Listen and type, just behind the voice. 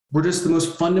we're just the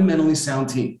most fundamentally sound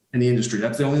team in the industry.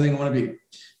 That's the only thing I want to be.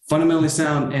 Fundamentally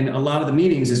sound. And a lot of the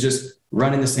meetings is just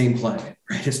running the same play,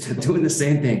 right? Just doing the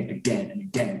same thing again and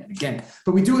again and again.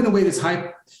 But we do it in a way that's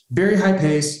very high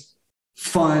pace,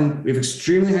 fun. We have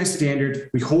extremely high standard.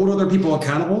 We hold other people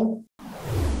accountable.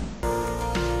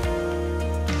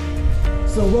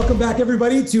 So welcome back,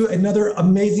 everybody, to another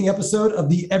amazing episode of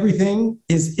the Everything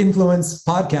is Influence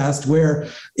podcast, where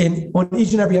on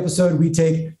each and every episode, we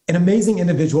take an amazing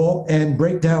individual and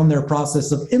break down their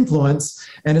process of influence.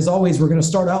 And as always, we're going to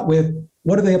start out with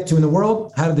what are they up to in the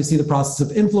world? How do they see the process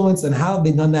of influence? And how have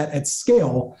they done that at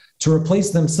scale to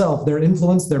replace themselves, their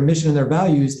influence, their mission, and their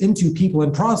values into people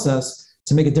and process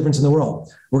to make a difference in the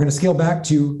world? We're going to scale back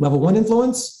to level 1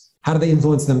 influence. How do they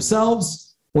influence themselves?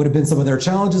 What have been some of their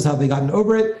challenges? How have they gotten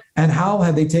over it? And how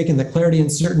have they taken the clarity and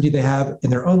certainty they have in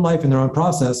their own life, in their own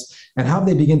process, and how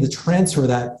they begin to transfer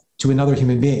that to another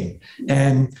human being?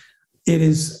 And it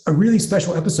is a really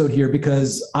special episode here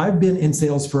because I've been in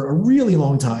sales for a really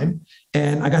long time,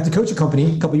 and I got to coach a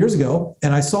company a couple of years ago,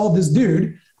 and I saw this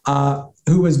dude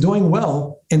who was doing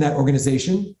well in that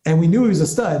organization, and we knew he was a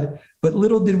stud, but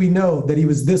little did we know that he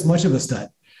was this much of a stud,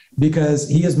 because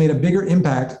he has made a bigger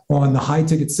impact on the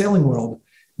high-ticket selling world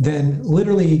than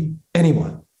literally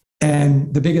anyone.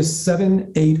 And the biggest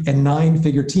 7, 8, and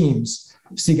 9-figure teams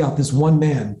seek out this one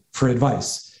man for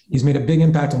advice. He's made a big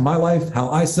impact on my life, how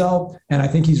I sell, and I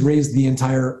think he's raised the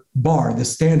entire bar, the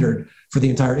standard for the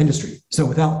entire industry. So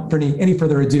without any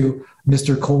further ado,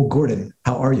 Mr. Cole Gordon,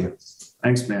 how are you?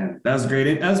 Thanks, man. That was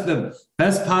great. That was the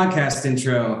best podcast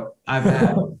intro I've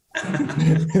had.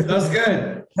 That was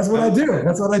good. That's what I do.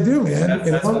 That's what I do, man.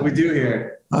 That's what we do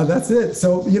here. That's it.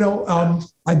 So,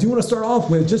 I do want to start off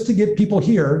with, just to get people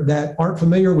here that aren't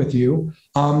familiar with you,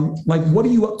 what are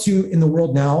you up to in the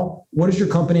world now? What is your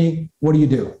company? What do you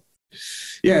do?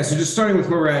 Yeah, so just starting with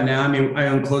where we're at now, I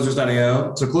own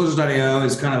Closers.io. So Closers.io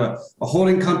is kind of a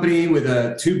holding company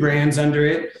with 2 brands under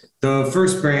it. The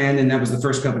first brand, and that was the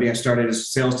first company I started, is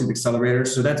Sales Team Accelerator.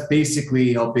 So that's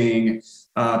basically helping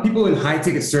people in high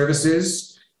ticket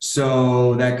services.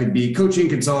 So that could be coaching,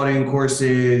 consulting,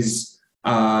 courses,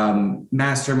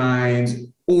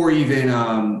 masterminds, or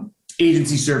even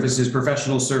agency services,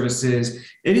 professional services,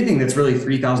 anything that's really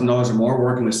 $3,000 or more. We're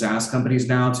working with SaaS companies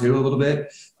now too, a little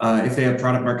bit, if they have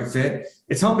product market fit.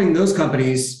 It's helping those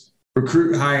companies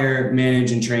recruit, hire,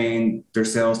 manage, and train their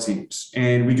sales teams.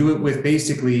 And we do it with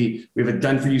we have a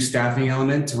done-for-you staffing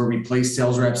element to where we place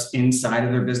sales reps inside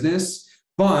of their business.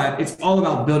 But it's all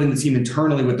about building the team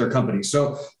internally with their company.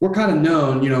 So we're kind of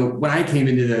known, when I came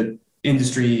into the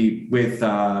industry with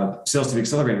Sales Team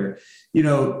Accelerator,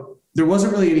 there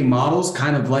wasn't really any models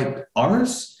kind of like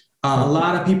ours. A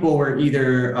lot of people were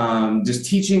either just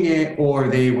teaching it, or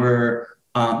they were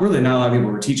really not a lot of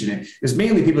people were teaching it. It's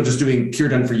mainly people just doing pure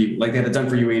done for you, like they had a done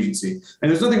for you agency.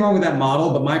 And there's nothing wrong with that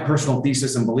model, but my personal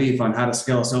thesis and belief on how to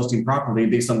scale a sales team properly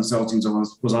based on the sales teams I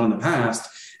was on in the past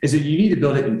is that you need to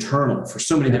build it internal for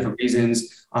so many different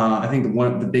reasons. I think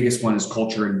the biggest one is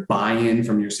culture and buy-in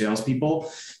from your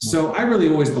salespeople. So I really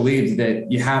always believed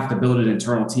that you have to build an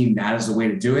internal team. That is the way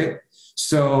to do it.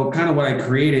 So kind of what I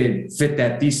created fit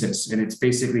that thesis. And it's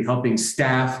basically helping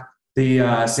staff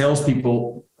the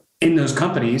salespeople in those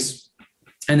companies,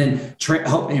 and then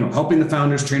helping the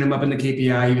founders train them up in the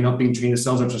KPI, even helping train the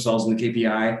sales reps themselves in the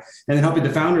KPI, and then helping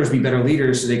the founders be better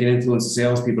leaders so they can influence the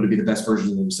salespeople to be the best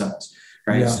versions of themselves.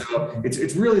 Right. Yeah. So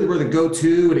it's really we're the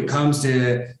go-to when it comes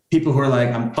to people who are like,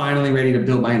 I'm finally ready to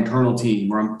build my internal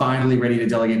team, or I'm finally ready to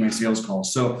delegate my sales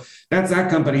calls. So that's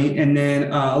that company. And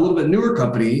then a little bit newer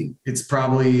company, it's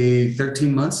probably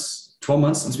 13 months, 12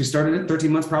 months since we started it,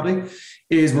 13 months probably,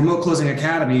 is Remote Closing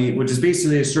Academy, which is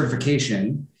basically a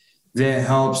certification that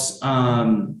helps,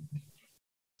 somebody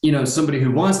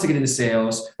who wants to get into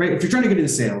sales, right? If you're trying to get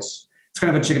into sales, it's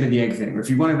kind of a chicken and the egg thing. Or if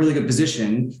you want a really good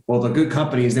position, well, the good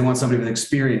companies, they want somebody with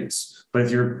experience. But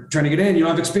if you're trying to get in, you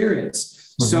don't have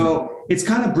experience. Mm-hmm. So it's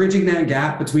kind of bridging that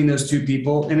gap between those two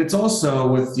people. And it's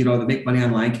also with, the Make Money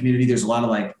Online community, there's a lot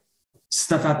of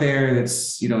stuff out there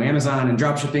that's, Amazon and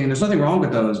drop shipping. And there's nothing wrong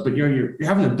with those, but you're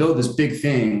having to build this big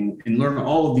thing and learn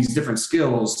all of these different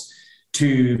skills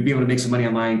to be able to make some money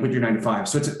online with your 9 to 5.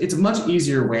 So it's a much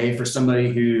easier way for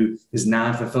somebody who is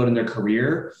not fulfilled in their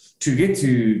career to get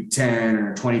to 10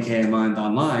 or 20K a month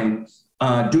online,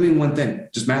 doing one thing,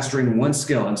 just mastering one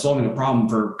skill and solving a problem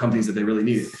for companies that they really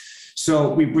need it. So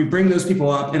we bring those people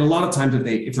up. And a lot of times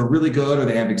if they're really good or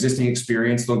they have existing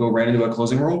experience, they'll go right into a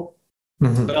closing role.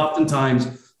 Mm-hmm. But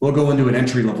oftentimes we'll go into an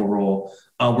entry-level role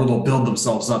where they'll build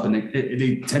themselves up, and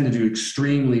they tend to do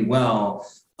extremely well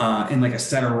in a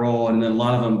setter role. And then a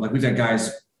lot of them, we've got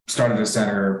guys started a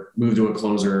center, moved to a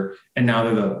closer, and now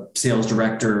they're the sales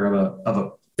director of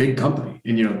a big company.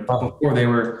 And, before they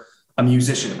were a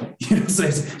musician, so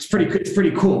it's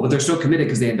pretty cool, but they're so committed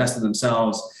because they invest in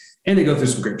themselves and they go through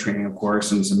some great training, of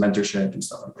course, and some mentorship and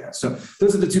stuff like that. So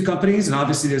those are the two companies. And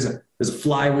obviously there's a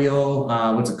flywheel,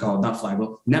 what's it called? Not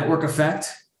flywheel, network effect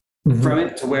from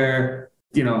it, to where,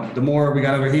 the more we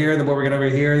got over here,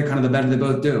 kind of the better they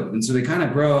both do. And so they kind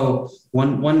of grow.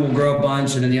 One will grow a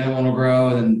bunch, and then the other one will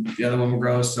grow, and then the other one will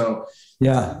grow. So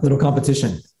yeah, little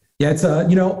competition. Yeah, it's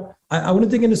I want to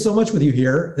dig into so much with you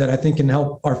here that I think can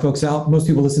help our folks out. Most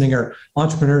people listening are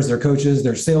entrepreneurs, they're coaches,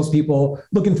 they're salespeople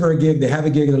looking for a gig. They have a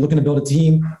gig, they're looking to build a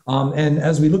team. And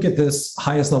as we look at this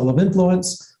highest level of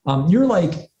influence, you're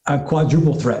like a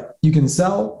quadruple threat. You can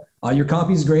sell, your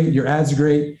copy's great, your ads are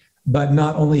great, but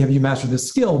not only have you mastered this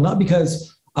skill, not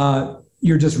because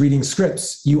you're just reading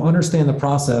scripts, you understand the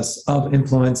process of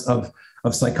influence, of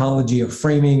psychology, of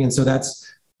framing. And so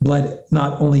that's bled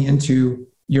not only into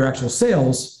your actual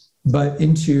sales, but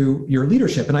into your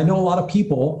leadership. And I know a lot of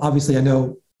people, obviously I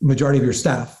know majority of your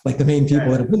staff, like the main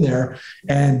people that have been there,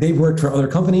 and they've worked for other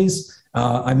companies.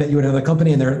 I met you at another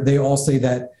company, and they all say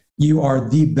that you are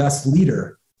the best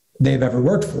leader they've ever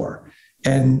worked for.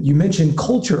 And you mentioned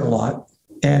culture a lot.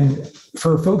 And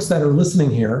for folks that are listening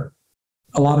here,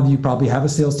 a lot of you probably have a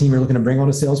sales team, you're looking to bring on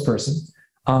a salesperson.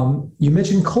 You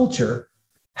mentioned culture.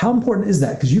 How important is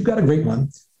that? Because you've got a great one.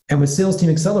 And with Sales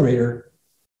Team Accelerator,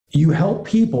 you help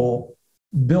people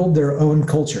build their own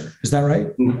culture. Is that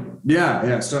right?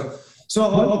 Yeah. So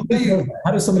I'll tell you,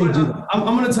 how does somebody do that? I'm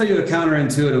going to tell you a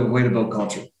counterintuitive way to build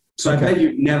culture. So okay. I bet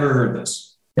you've never heard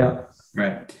this. Yeah.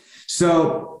 Right.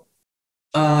 So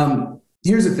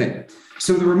here's the thing.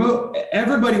 So the remote,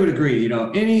 everybody would agree,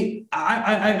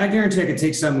 I guarantee I could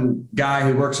take some guy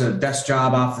who works a desk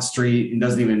job off the street and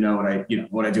doesn't even know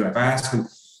what I do. If I ask him,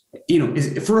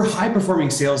 for a high performing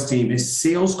sales team, is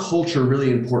sales culture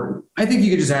really important? I think you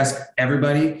could just ask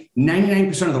everybody,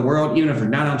 99% of the world, even if they're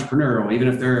not entrepreneurial, even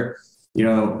if they're,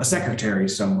 a secretary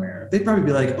somewhere, they'd probably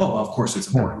be like, oh, of course it's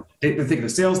important. They're thinking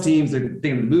of sales teams, they're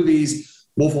thinking of the movies,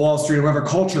 Wolf of Wall Street, or whatever.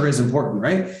 Culture is important,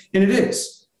 right? And it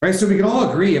is. Right. So we can all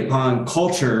agree upon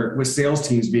culture with sales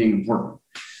teams being important.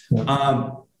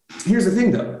 Here's the thing,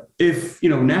 though. If,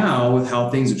 now with how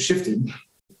things have shifted,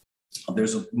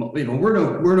 there's we're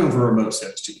known for remote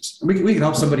sales teams. We can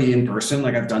help somebody in person.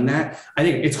 Like I've done that. I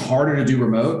think it's harder to do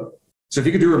remote. So if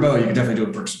you could do remote, you can definitely do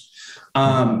it in person.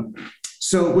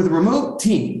 So with a remote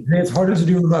team, it's harder to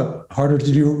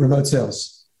do remote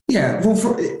sales. Yeah.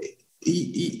 Well,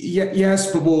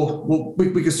 yes, but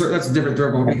we can start. That's a different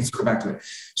thread, but we can circle back to it.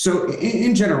 So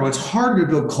in general, it's harder to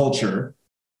build culture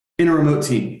in a remote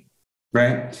team,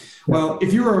 right? Yeah. Well,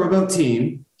 if you're a remote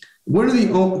team,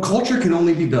 culture can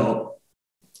only be built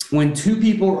when two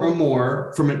people or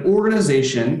more from an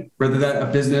organization, whether that a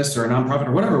business or a nonprofit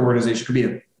or whatever organization, could be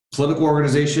a political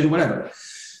organization, whatever.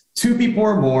 Two people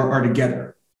or more are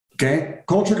together. Okay.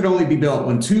 Culture can only be built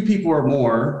when two people or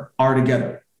more are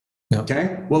together. Yep.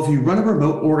 Okay. Well, if you run a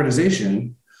remote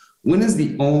organization, when is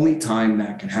the only time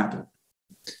that can happen?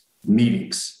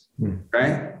 Meetings,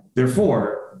 right?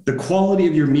 Therefore, the quality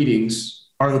of your meetings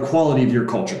are the quality of your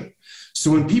culture.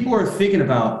 So when people are thinking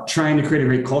about trying to create a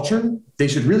great culture, they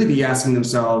should really be asking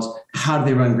themselves, how do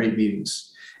they run great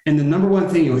meetings? And the number one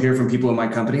thing you'll hear from people in my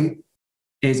company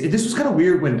is, this was kind of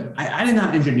weird when I did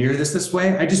not engineer this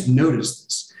way. I just noticed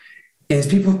this, is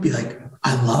people would be like,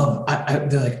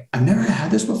 they're like, I've never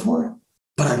had this before,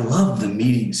 but I love the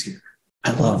meetings here.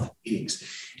 I love the meetings.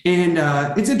 And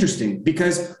it's interesting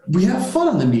because we have fun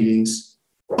on the meetings,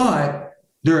 but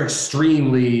they're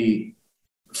extremely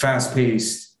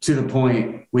fast-paced, to the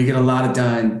point. We get a lot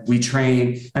done. We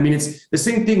train. I mean, it's the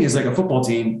same thing as like a football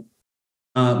team.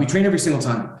 We train every single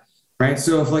time, right?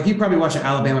 So if you probably watch an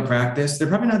Alabama practice, they're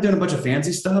probably not doing a bunch of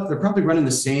fancy stuff. They're probably running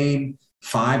the same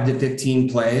 5 to 15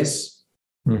 plays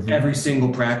every single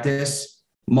practice,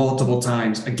 multiple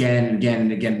times, again and again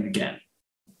and again and again,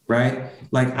 right?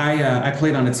 Like I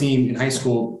played on a team in high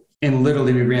school, and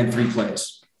literally we ran 3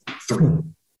 plays.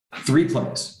 Three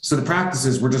plays. So the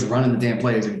practices were just running the damn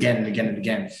plays again and again and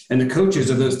again. And the coaches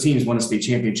of those teams won a state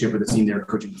championship with the team they were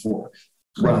coaching before,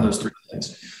 running those 3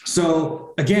 plays.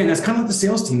 So again, that's kind of like the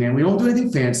sales team, man. We don't do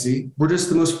anything fancy. We're just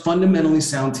the most fundamentally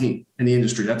sound team in the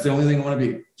industry. That's the only thing I want to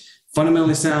be.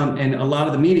 Fundamentally sound. And a lot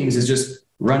of the meetings is just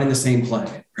running the same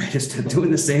play, right? Just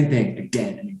doing the same thing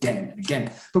again and again and again.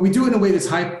 But we do it in a way that's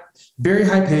very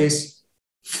high pace,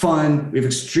 fun. We have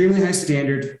extremely high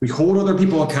standard. We hold other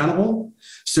people accountable.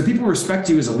 So people respect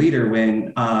you as a leader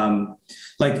when,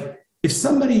 if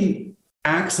somebody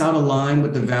acts out of line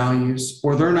with the values,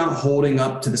 or they're not holding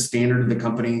up to the standard of the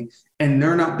company, and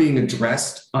they're not being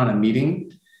addressed on a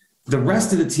meeting, the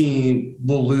rest of the team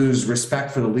will lose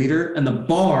respect for the leader and the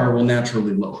bar will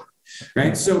naturally lower.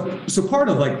 Right. So part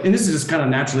of like, and this is just kind of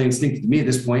naturally instinctive to me at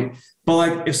this point, but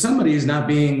like if somebody is not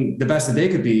being the best that they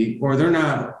could be, or they're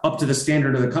not up to the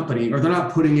standard of the company, or they're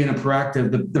not putting in a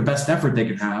proactive, the best effort they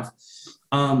could have,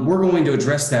 we're going to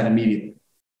address that immediately.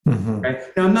 Right.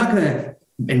 Now, I'm not going to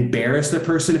embarrass the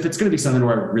person. If it's going to be something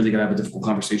where I really got to have a difficult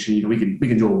conversation, we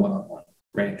can do a one-on-one.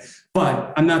 Right.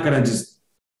 But I'm not going to just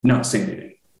not say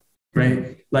anything.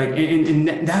 Right. Like,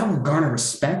 and that will garner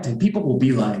respect, and people will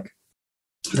be like,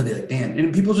 they'll be like, man,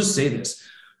 and people just say this,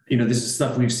 this is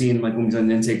stuff we've seen, like when we've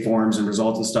done intake forms and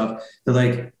results and stuff.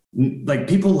 They're like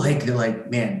people they're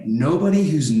like, man, nobody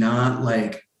who's not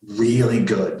like really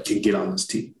good can get on this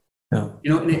team. No.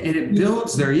 And it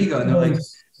builds their ego. And they're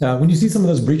like, when you see some of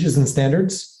those breaches in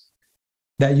standards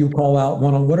that you call out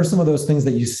what are some of those things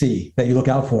that you see that you look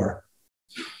out for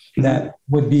that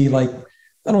would be like, I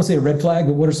don't want to say a red flag,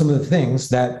 but what are some of the things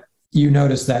that you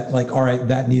notice that like, all right,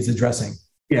 that needs addressing?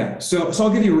 Yeah. So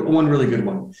I'll give you one really good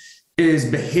one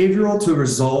is behavioral to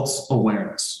results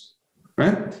awareness,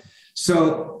 right?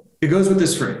 So it goes with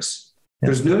this phrase.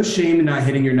 There's no shame in not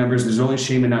hitting your numbers. There's only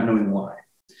shame in not knowing why,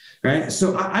 right?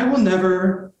 So I will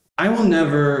never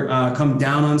come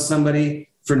down on somebody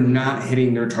for not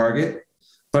hitting their target,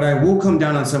 but I will come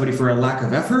down on somebody for a lack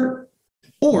of effort,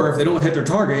 or if they don't hit their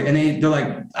target and they're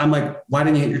like, I'm like, why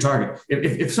didn't you hit your target?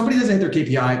 If somebody doesn't hit their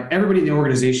KPI, everybody in the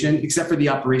organization, except for the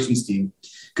operations team,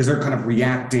 because they're kind of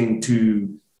reacting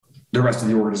to the rest of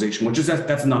the organization, which is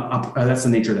that's the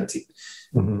nature of that team.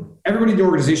 Everybody in the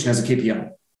organization has a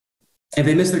KPI. If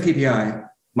they miss their KPI,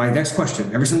 my next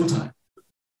question every single time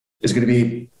is going to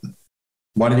be,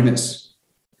 why did you miss?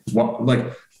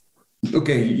 Like,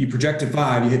 okay, you projected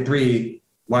 5, you hit 3,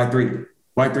 why 3?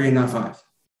 Why 3 and not 5?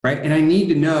 Right? And I need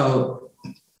to know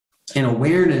an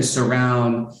awareness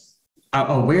around why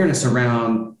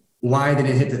they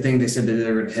didn't hit the thing they said that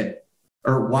they were going to hit,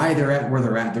 or why they're at where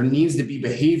they're at. There needs to be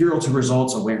behavioral to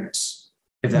results awareness,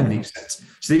 if that makes sense.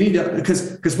 So they need to,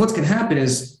 because what's going to happen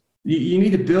is you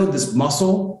need to build this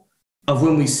muscle of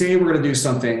when we say we're going to do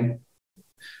something,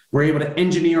 we're able to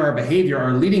engineer our behavior,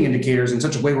 our leading indicators in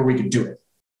such a way where we could do it.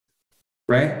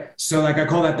 Right. So like I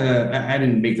call that I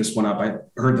didn't make this one up. I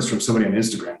heard this from somebody on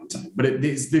Instagram one time, but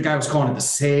the guy was calling it the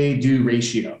say-do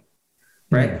ratio.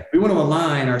 Right. We want to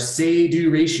align our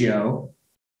say-do ratio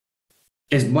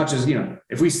as much as,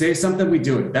 if we say something, we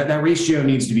do it. That ratio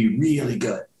needs to be really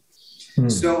good.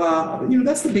 So,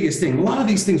 that's the biggest thing. A lot of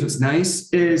these things, what's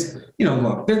nice is,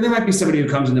 look, there might be somebody who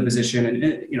comes in the position and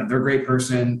they're a great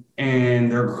person and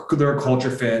they're a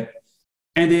culture fit,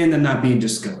 and then they're not being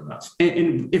just skilled enough.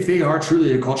 And if they are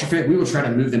truly a culture fit, we will try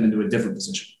to move them into a different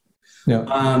position.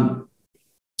 Yeah.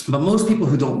 But most people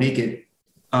who don't make it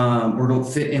or don't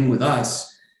fit in with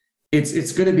us,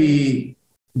 it's going to be,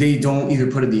 they don't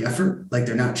either put in the effort, like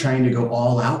they're not trying to go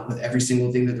all out with every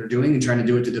single thing that they're doing and trying to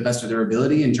do it to the best of their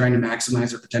ability and trying to maximize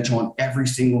their potential on every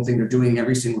single thing they're doing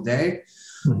every single day,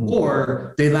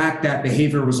 or they lack that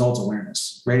behavior results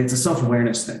awareness, right? It's a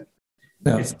self-awareness thing.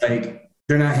 Yeah. It's like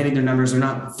they're not hitting their numbers. They're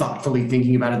not thoughtfully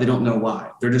thinking about it. They don't know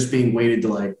why. They're just being weighted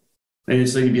to they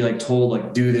just need to be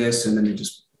told do this, and then they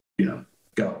just,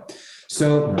 go.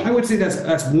 So I would say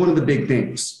that's one of the big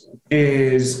things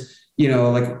is,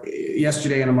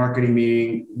 yesterday in a marketing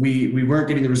meeting, we weren't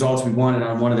getting the results we wanted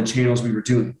on one of the channels we were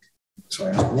doing. So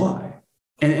I asked why.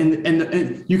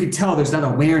 And you could tell there's not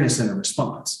awareness in the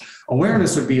response.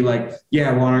 Awareness would be on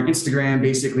our Instagram,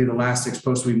 basically the last 6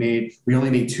 posts we made, we only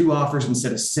made 2 offers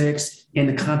instead of 6. And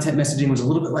the content messaging was a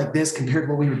little bit like this compared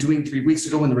to what we were doing 3 weeks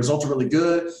ago, and the results are really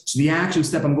good. So the action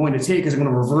step I'm going to take is I'm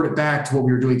going to revert it back to what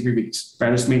we were doing 3 weeks. Right?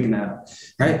 I'm just making that up.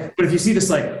 Right. But if you see this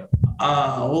I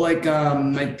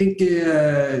think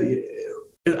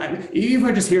even if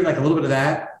I just hear a little bit of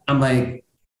that, I'm like,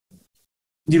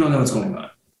 you don't know what's going on.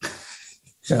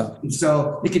 Yeah.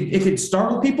 So it could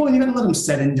startle people, and you got to let them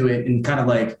set into it and kind of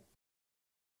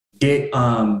get,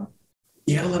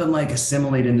 you got to let them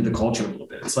assimilate into the culture a little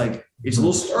bit. It's it's a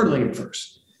little startling at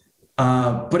first,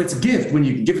 but it's a gift when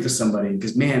you can give it to somebody,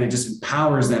 because man, it just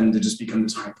empowers them to just become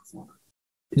this high performer.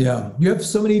 Yeah. You have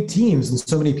so many teams and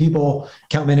so many people,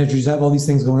 account managers, have all these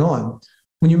things going on.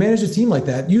 When you manage a team like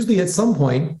that, usually at some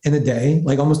point in the day,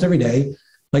 almost every day,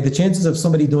 the chances of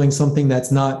somebody doing something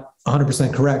that's not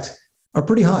 100% correct are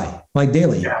pretty high,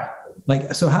 daily. Yeah.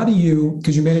 So how do you,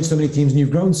 because you manage so many teams and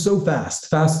you've grown so faster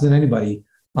than anybody.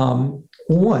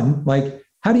 One,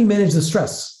 how do you manage the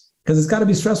stress? Because it's got to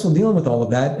be stressful dealing with all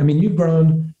of that. I mean, you've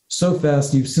grown so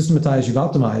fast, you've systematized, you've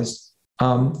optimized.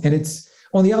 And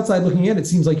on the outside looking in, it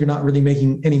seems like you're not really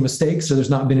making any mistakes, or there's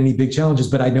not been any big challenges,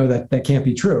 but I know that that can't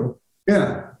be true.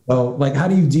 Yeah. So like, how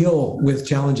do you deal with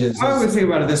challenges? I always think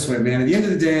about it this way, man. At the end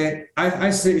of the day,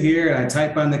 I sit here and I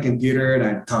type on the computer and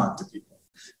I talk to people,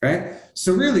 right?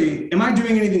 So really, am I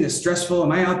doing anything that's stressful?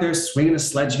 Am I out there swinging a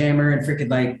sledgehammer and freaking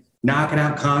like knocking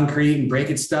out concrete and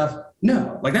breaking stuff?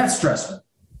 No, like that's stressful.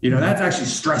 That's actually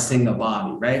stressing the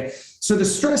body, right? So the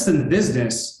stress in the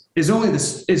business is only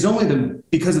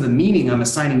because of the meaning I'm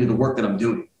assigning to the work that I'm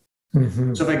doing.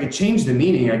 Mm-hmm. So if I could change the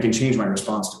meaning, I can change my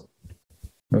response to it.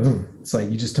 Oh, it's like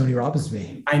you just Tony Robbins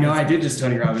me. I know I did just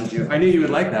Tony Robbins you. I knew you would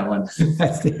like that one.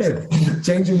 That's it.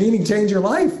 Change your meaning, change your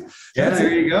life. Yeah, there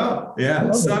you go.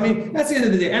 Yeah. So I mean, that's the end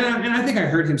of the day. And I think I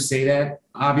heard him say that,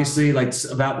 obviously, like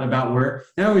about work.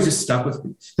 And it always just stuck with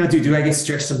me. Now, dude, do I get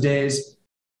stressed some days?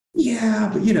 Yeah,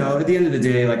 but at the end of the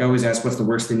day, like I always ask what's the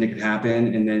worst thing that could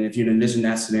happen. And then if you envision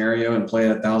that scenario and play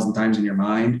it 1,000 times in your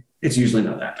mind, it's usually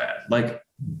not that bad. Like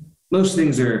most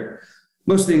things are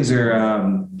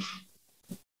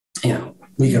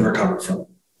we can recover from it.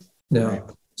 Yeah. Right?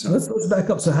 So let's back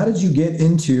up. So how did you get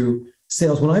into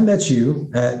sales? When I met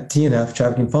you at TNF,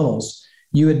 Trafficking Funnels,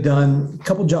 you had done a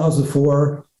couple jobs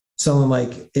before selling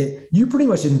like it. You pretty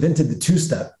much invented the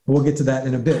two-step. We'll get to that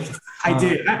in a bit. I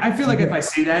did. I feel like if I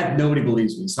say that, nobody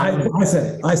believes me. So I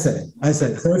said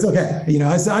it. So it's okay.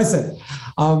 I said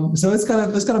it. So let's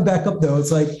kind of back up though.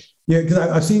 It's like, because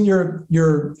I've seen your,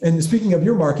 and speaking of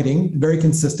your marketing, very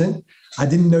consistent. I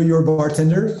didn't know you were a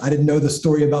bartender. I didn't know the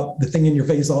story about the thing in your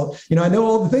face. I know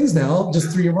all the things now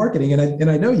just through your marketing, and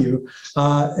I know you.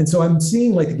 And so I'm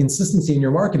seeing like the consistency in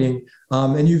your marketing.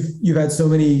 And you've had so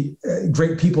many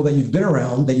great people that you've been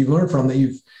around, that you've learned from, that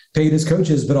you've paid as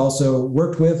coaches, but also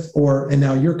worked with, and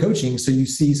now you're coaching. So you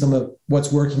see some of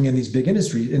what's working in these big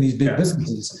industries, in these big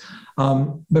businesses.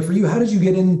 But for you, how did you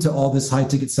get into all this high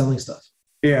ticket selling stuff?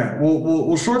 Yeah.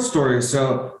 Well, short story.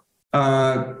 So,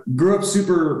 grew up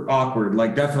super awkward,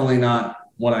 like definitely not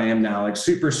what I am now, like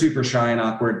super, super shy and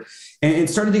awkward, and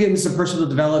started to get into some personal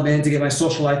development to get my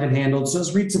social life handled. So I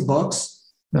was reading some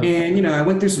books and, I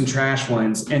went through some trash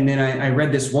ones, and then I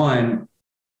read this one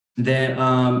that,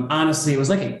 honestly, it was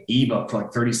like an ebook for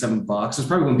like $37. It was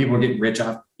probably when people were getting rich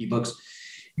off ebooks,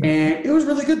 and it was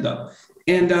really good though.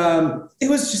 And it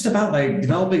was just about like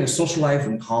developing a social life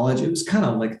in college. It was kind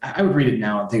of like, I would read it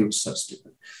now and think it was so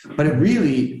stupid. But it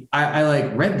really, I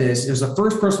like read this. It was the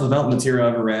first personal development material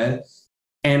I ever read.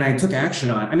 And I took action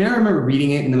on it. I mean, I remember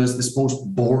reading it, and it was this most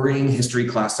boring history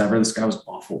class ever. This guy was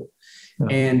awful. Oh.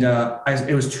 And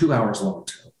it was 2 hours long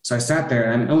too. So I sat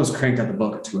there and I almost cranked out the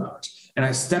book at 2 hours. And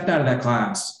I stepped out of that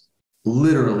class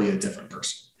literally a different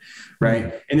person,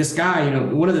 right? And this guy,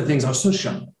 one of the things, I was so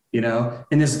shy.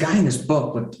 And this guy in this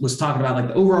book was talking about like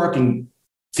the overarching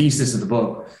thesis of the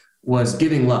book was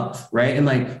giving love, right? And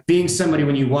like being somebody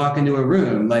when you walk into a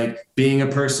room, like being a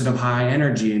person of high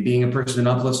energy and being a person that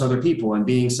uplifts other people and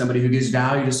being somebody who gives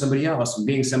value to somebody else and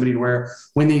being somebody where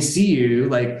when they see you,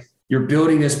 like you're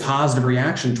building this positive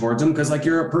reaction towards them because like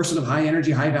you're a person of high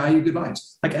energy, high value, good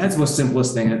vibes. Like that's the most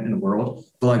simplest thing in the world.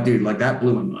 But like, dude, like that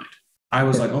blew my mind. I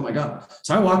was like, oh my God.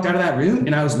 So I walked out of that room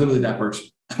and I was literally that person.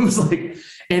 I was like,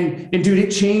 and dude,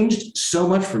 it changed so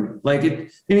much for me. Like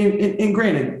and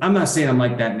granted, I'm not saying I'm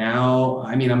like that now.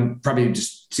 I mean, I'm probably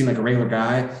just seem like a regular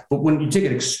guy, but when you take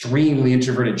an extremely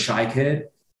introverted shy kid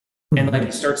and like,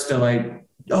 he starts to like,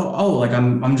 like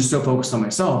I'm just so focused on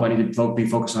myself. I need to be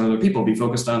focused on other people, be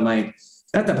focused on like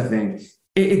that type of thing.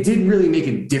 It did really make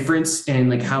a difference in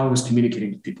like how I was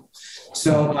communicating to people.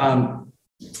 So,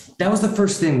 that was the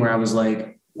first thing where I was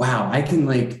like, wow, I can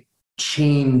like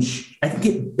change, I can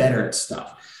get better at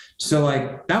stuff. So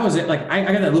like, that was it. Like I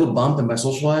got that little bump in my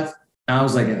social life. And I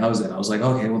was like, that was it. I was like,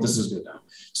 okay, well, this is good now.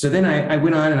 So then I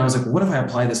went on and I was like, what if I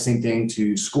apply the same thing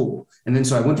to school? And then,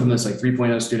 so I went from this like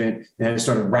 3.0 student and I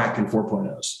started racking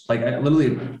 4.0s. Like I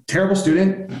literally a terrible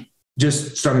student,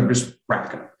 just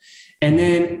racking them. And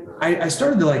then I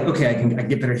started to like, okay, I can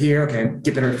get better here. Okay,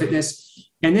 get better at fitness.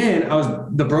 And then I was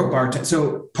the broke bartender.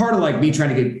 So part of like me trying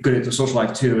to get good at the social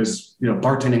life too is,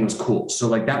 bartending was cool. So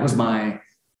like that was I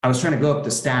was trying to go up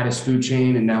the status food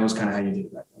chain, and that was kind of how you did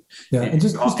it back then. Yeah. And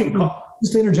just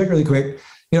to interject really quick,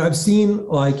 I've seen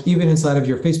like even inside of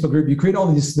your Facebook group, you create all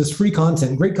this free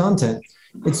content, great content.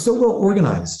 It's so well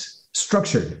organized,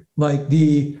 structured, like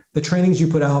the trainings you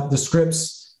put out, the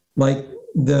scripts, like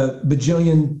the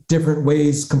bajillion different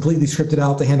ways completely scripted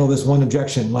out to handle this one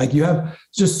objection. Like you have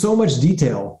just so much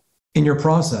detail in your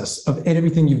process of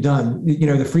everything you've done,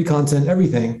 the free content,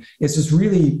 everything. It's just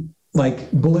really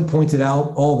like bullet pointed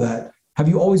out, all that. Have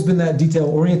you always been that detail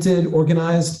oriented,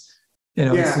 organized?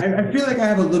 Yeah, I feel like I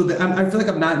have a little bit, I feel like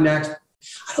I'm not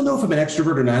I don't know if I'm an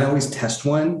extrovert or not. I always test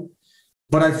one,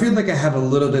 but I feel like I have a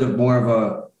little bit of more of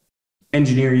a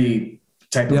engineering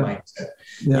type of mindset.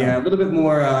 Yeah, a little bit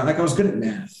more like I was good at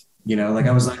math, like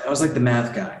I was like the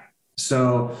math guy.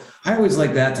 So I always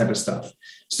like that type of stuff.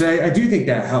 So I do think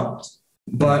that helped.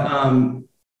 But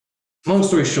long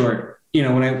story short,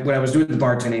 when I was doing the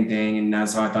bartending thing, and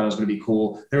that's how I thought it was going to be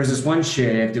cool. There was this one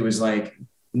shift. It was like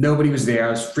nobody was there. I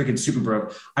was freaking super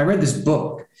broke. I read this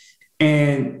book,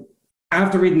 and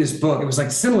after reading this book, it was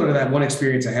like similar to that one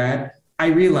experience I had. I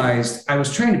realized I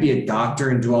was trying to be a doctor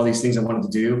and do all these things I wanted to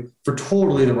do for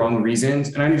totally the wrong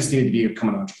reasons. And I just needed to become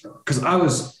an entrepreneur because I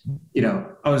was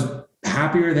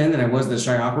happier then than I was the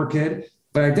shy awkward kid.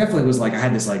 But I definitely was like, I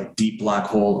had this like deep black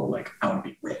hole of like, I want to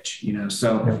be rich,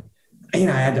 So, I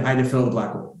had to fill the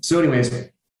black hole. So anyways,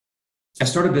 I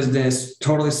started a business,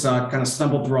 totally sucked, kind of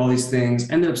stumbled through all these things,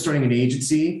 ended up starting an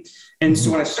agency. And so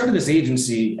when I started this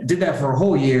agency, I did that for a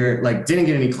whole year, like didn't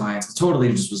get any clients, totally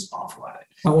just was awful at it.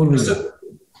 How old was you?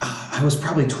 I was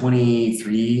probably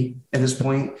 23 at this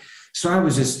point. So I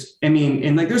was just,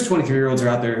 and like there's 23-year-olds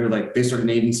out there who like, they started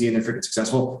an agency and they're freaking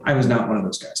successful. I was not one of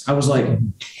those guys. I was like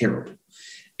terrible.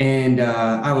 And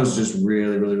I was just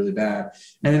really, really, really bad.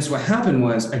 And then so what happened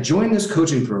was I joined this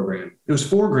coaching program. It was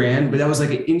 $4,000, but that was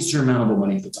like an insurmountable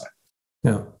money at the time.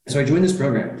 Yeah. So I joined this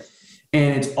program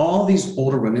and it's all these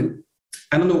older women.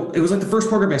 I don't know. It was like the first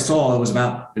program I saw, it was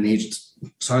about an agency.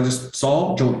 So I just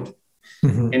joined.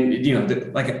 Mm-hmm.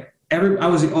 And, I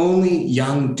was the only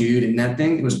young dude in that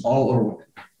thing. It was all older women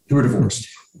who were divorced.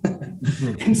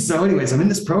 Mm-hmm. And so anyways, I'm in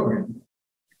this program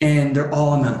and they're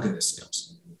all not good at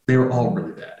sales. They were all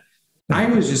really bad. I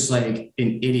was just like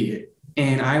an idiot.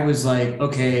 And I was like,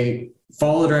 okay,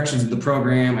 follow the directions of the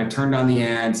program. I turned on the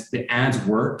ads. The ads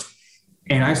worked.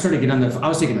 And I started getting I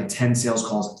was taking like 10 sales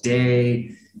calls a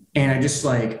day. And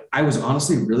I was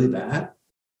honestly really bad.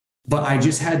 But I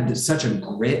just had such a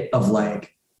grit of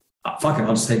like, fuck it,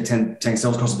 I'll just take 10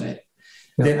 sales calls a day.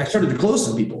 Yeah. Then I started to close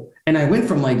some people. And I went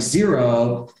from like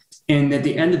 0. And at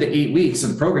the end of the 8 weeks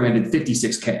of the program, I did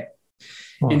 56K.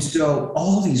 Wow. And so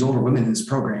all these older women in this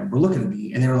program were looking at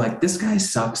me and they were like, this guy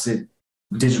sucks at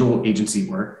digital agency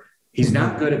work. He's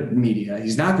not good at media.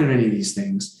 He's not good at any of these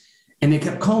things. And they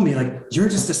kept calling me like, you're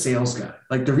just a sales guy.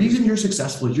 Like the reason you're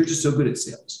successful is you're just so good at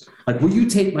sales. Like, will you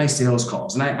take my sales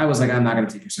calls? And I was like, I'm not going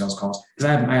to take your sales calls because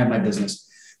I have my business.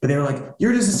 But they were like,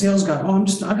 you're just a sales guy. Oh, I'm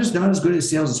just not as good at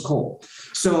sales as Cole.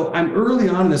 So I'm early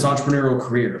on in this entrepreneurial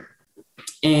career.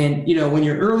 And, when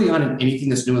you're early on in anything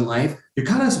that's new in life, you're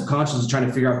kind of subconsciously trying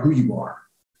to figure out who you are.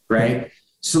 Right.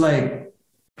 So like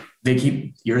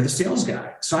you're the sales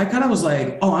guy. So I kind of was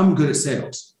like, oh, I'm good at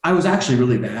sales. I was actually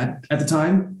really bad at the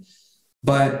time,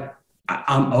 but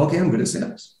I'm good at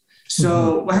sales.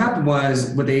 So what happened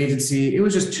was with the agency, it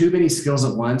was just too many skills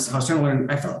at once. I was trying to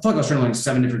learn, I felt like I was trying to learn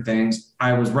 7 different things.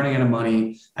 I was running out of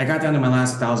money. I got down to my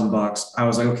last $1,000. I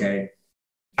was like, okay.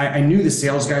 I knew the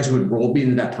sales guys who had rolled me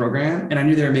into that program and I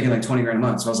knew they were making like 20 grand a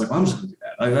month. So I was like, well, I'm just gonna do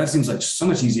that. Like, that seems like so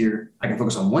much easier. I can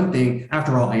focus on one thing.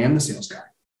 After all, I am the sales guy.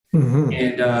 Mm-hmm.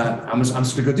 And I'm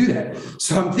just gonna go do that.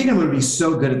 So I'm thinking I'm gonna be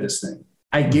so good at this thing.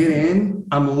 I get in,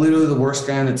 I'm literally the worst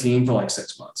guy on the team for like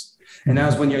 6 months. And that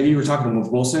was when you were talking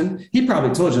with Wilson. He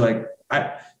probably told you like,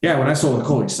 when I sold with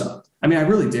Cole, he sucked. I mean, I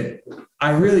really did.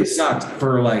 I really sucked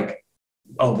for like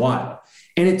a while.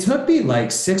 And it took me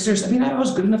like 6 or 7. I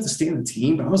was good enough to stay on the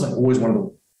team, but I was like always one of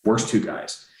the worst 2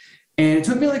 guys. And it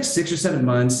took me like 6 or 7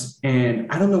 months.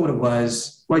 And I don't know what it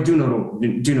was. Well, I do know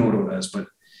what it was, but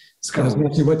it's kind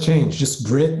of what changed? Just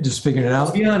grit, just figuring it out.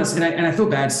 To be honest, and I feel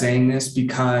bad saying this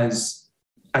because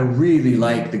I really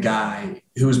like the guy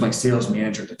who was my sales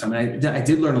manager at the time. And I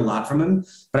did learn a lot from him,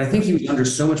 but I think he was under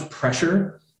so much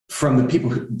pressure from the people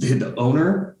the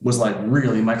owner was like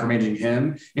really micromanaging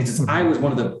him. And since I was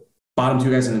one of the bottom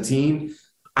 2 guys on the team,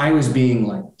 I was being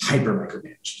like hyper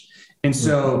micromanaged. And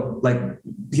so like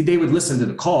they would listen to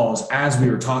the calls as we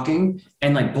were talking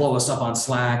and like blow us up on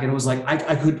Slack. And it was like,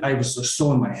 I was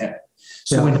so in my head.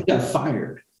 So when he got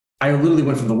fired, I literally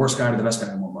went from the worst guy to the best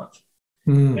guy in 1 month.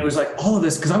 And it was like all of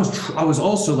this, because I was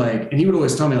also like, and he would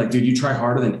always tell me like, dude, you try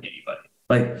harder than anybody.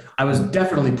 Like I was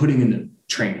definitely putting into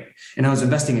training and I was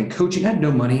investing in coaching. I had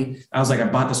no money. I was like, I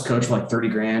bought this coach for like 30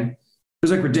 grand. It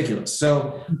was like ridiculous.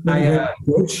 So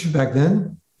coach back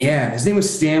then? Yeah. His name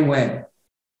was Stan Webb.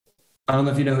 I don't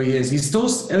know if you know who he is. He's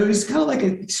kind of like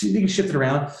he shifted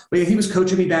around, but yeah, he was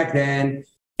coaching me back then.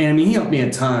 And I mean, he helped me a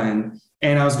ton.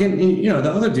 And I was getting,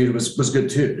 the other dude was good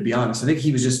too, to be honest. I think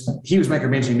he was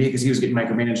micromanaging me because he was getting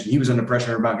micromanaged and he was under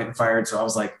pressure about getting fired. So I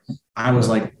was like,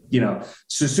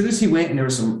 so as soon as he went and there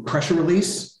was some pressure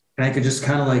release and I could just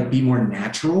kind of like be more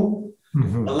natural,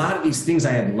 a lot of these things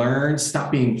I had learned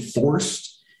stopped being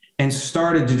forced and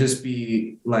started to just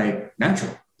be like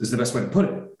natural is the best way to put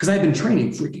it. Because I had been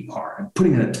training freaking hard and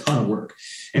putting in a ton of work.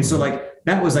 And so like,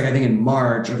 that was like, I think in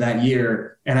March of that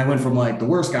year. And I went from like the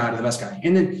worst guy to the best guy.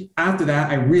 And then after that,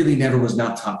 I really never was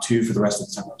not top 2 for the rest of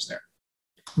the time I was there.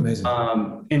 Amazing.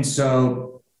 And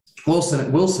so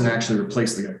Wilson actually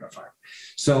replaced the guy who got fired.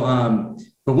 So,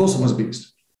 but Wilson was a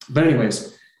beast. But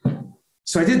anyways,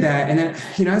 so I did that. And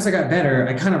then, as I got better,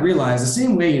 I kind of realized the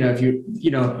same way, if you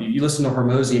listen to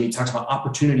Hormozy and he talks about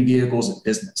opportunity vehicles in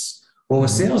business. Well, with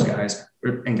sales guys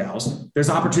and gals, there's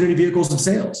opportunity vehicles in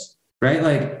sales, right?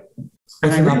 Like,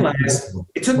 and I realized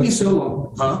it took me so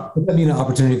long. Huh? What does that mean, an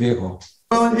opportunity vehicle?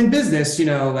 Well, in business,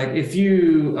 like if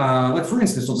you, like for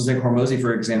instance, we'll just take Hormozy,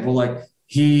 for example, like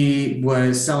he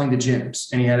was selling to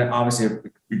gyms and he had obviously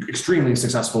an extremely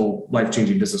successful,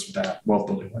 life-changing business with that, wealth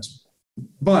building wise.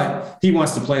 But he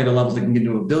wants to play at a level that can get to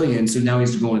 $1 billion. So now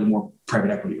he's going to more private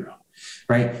equity route,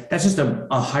 right? That's just a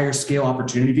higher scale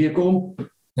opportunity vehicle.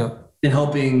 Yep. In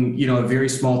helping, a very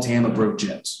small TAM of broke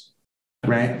gyms,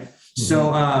 right?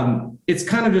 So it's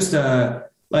kind of just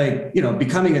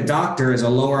becoming a doctor is a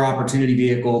lower opportunity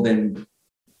vehicle than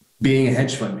being a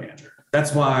hedge fund manager.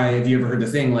 That's why, if you ever heard the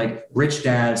thing, like rich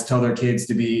dads tell their kids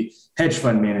to be hedge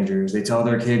fund managers, they tell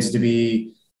their kids to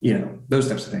be, those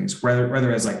types of things.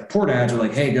 Rather as like poor dads are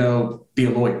like, hey, go be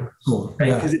a lawyer,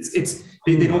 right? Because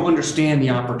they don't understand the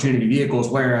opportunity vehicles,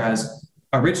 whereas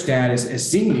a rich dad is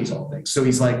seeing these all things. So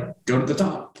he's like, go to the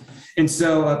top. And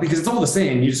so, because it's all the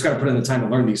same, you just got to put in the time to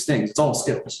learn these things. It's all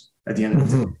skills at the end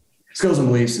of the day, skills and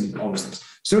beliefs and all those things.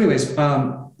 So anyways,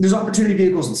 there's opportunity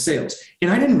vehicles in sales. And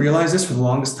I didn't realize this for the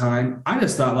longest time. I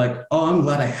just thought like, oh, I'm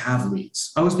glad I have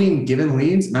leads. I was being given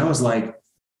leads and I was like,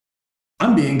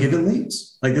 I'm being given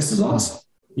leads. Like, this is awesome.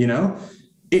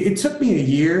 It took me a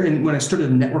year. And when I started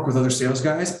to network with other sales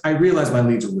guys, I realized my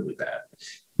leads were really bad.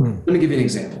 Let me give you an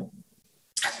example.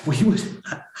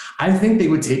 I think they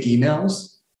would take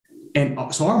emails. And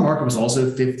so our market was also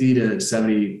 50 to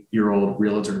 70-year-old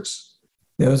realtors.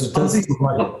 Yeah,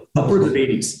 upwards of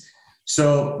 80s.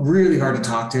 So really hard to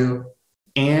talk to.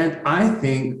 And I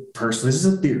think personally, this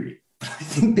is a theory, but I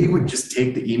think they would just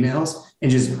take the emails and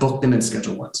just book them and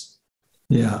schedule ones.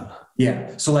 Yeah.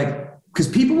 Yeah. So like, because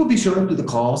people would be showing up to the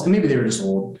calls and maybe they were just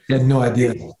old. You had no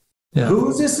idea. Yeah. Who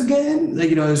is this again?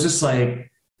 Like, it was just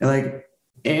like,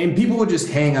 and people would just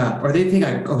hang up, or they think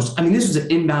this was an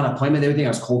inbound appointment. They would think I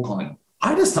was cold calling.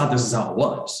 I just thought this is how it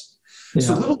was. Yeah.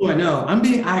 So little do I know,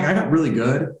 I got really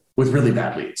good with really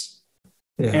bad leads.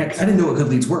 Yeah. And I didn't know what good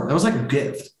leads were. That was like a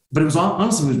gift, but it was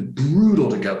honestly, it was brutal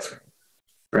to go through.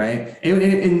 Right.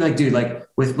 And like, dude, like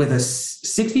with a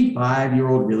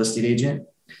 65-year-old real estate agent,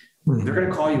 they're going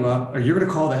to call you up or you're going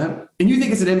to call them and you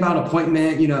think it's an inbound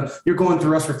appointment. You're going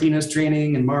through us for Fina's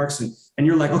training and Mark's and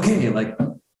you're like, okay, like,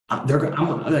 they're going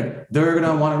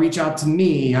to want to reach out to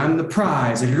me. I'm the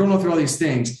prize. If you're going through all these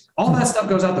things, all that stuff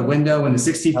goes out the window. And the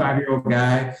 65-year-old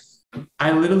guy,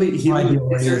 he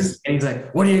answers and he's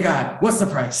like, what do you got? What's the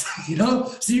price?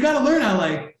 So you got to learn how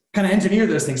like kind of engineer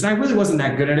those things. And I really wasn't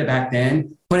that good at it back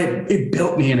then, but it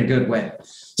built me in a good way.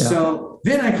 Yeah. So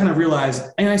then I kind of realized,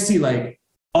 and I see like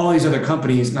all these other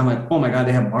companies and I'm like, oh my God,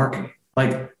 they have marketing.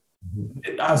 Like,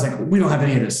 I was like, we don't have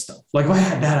any of this stuff. Like if I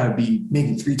had that, I would be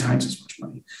making 3 times as much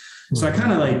money. So I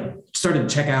kind of like started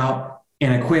to check out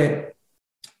and I quit.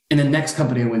 And the next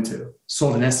company I went to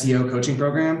sold an SEO coaching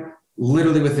program.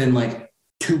 Literally within like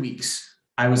 2 weeks,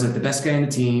 I was like the best guy in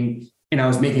the team and I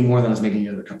was making more than I was making in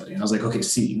the other company. And I was like, okay,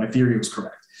 see, my theory was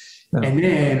correct. Yeah. And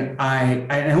then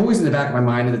I always in the back of my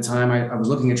mind at the time, I was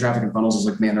looking at traffic and funnels. I was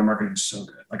like, man, their marketing is so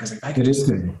good. Like I was like, if I could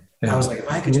just, I was like,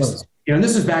 if I could just, and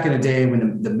this was back in the day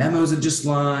when the memos had just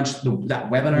launched, that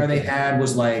webinar they had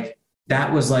was like,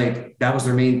 that was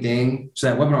their main thing. So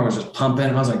that webinar was just pumping.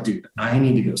 And I was like, dude, I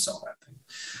need to go sell that thing.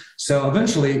 So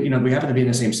eventually, we happened to be in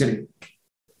the same city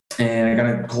and I got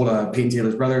a hold of Peyton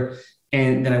Taylor's brother.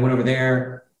 And then I went over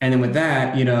there. And then with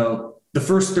that, the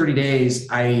first 30 days,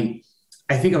 I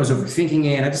think I was overthinking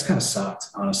it. I just kind of sucked,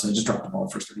 honestly. I just dropped the ball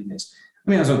the first 30 days.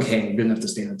 I was okay, good enough to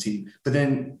stay on the team. But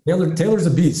then Taylor's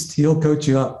a beast. He'll coach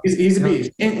you up. He's a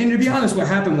beast. And to be honest, what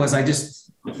happened was I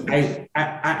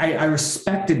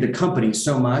respected the company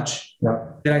so much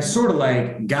that I sort of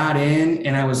like got in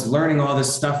and I was learning all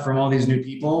this stuff from all these new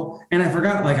people. And I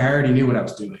forgot like I already knew what I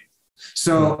was doing.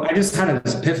 So I just had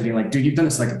this epiphany, like, dude, you've done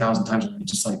this like 1,000 times already.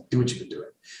 Just like do what you can do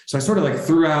it. So I sort of like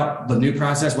threw out the new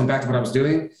process, went back to what I was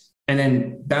doing. And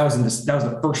then that was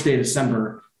the first day of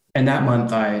December. And that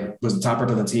month I was the top rep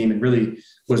of the team and really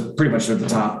was pretty much at the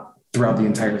top throughout the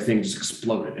entire thing just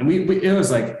exploded. And it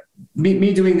was like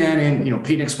me doing that, and,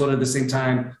 Peyton exploded at the same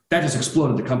time. That just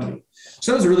exploded the company.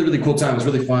 So that was a really, really cool time. It was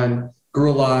really fun.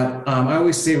 Grew a lot. I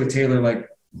always say with Taylor, like,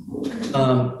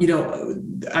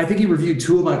 I think he reviewed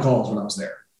 2 of my calls when I was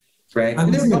there. Right.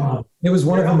 It was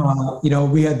one of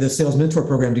them. We had the sales mentor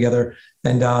program together,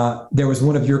 and there was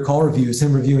one of your call reviews,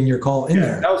 him reviewing your call in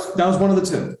there. That was one of the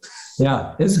 2.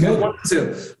 Yeah, it's good. One of the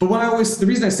 2. But the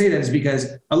reason I say that is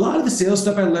because a lot of the sales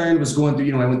stuff I learned was going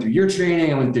through, I went through your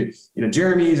training, I went through,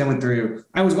 Jeremy's, I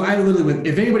literally went,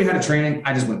 if anybody had a training,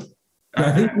 I just went through. Yeah,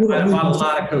 I think I followed a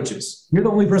lot of coaches. You're the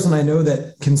only person I know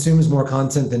that consumes more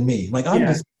content than me. Like I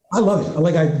love it.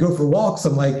 Like I go for walks.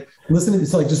 I'm like listening.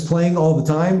 It's like just playing all the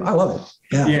time. I love it.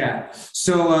 Yeah. Yeah.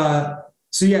 So I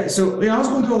was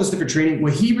going through all this different training.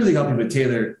 What he really helped me with,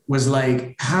 Taylor, was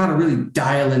like how to really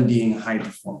dial in being a high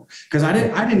performer. Because I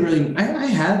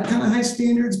had kind of high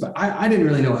standards, but I didn't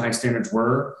really know what high standards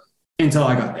were until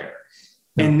I got there.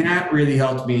 Yeah. And that really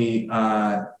helped me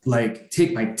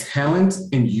take my talent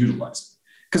and utilize it.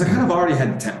 Because I kind of already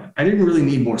had the talent. I didn't really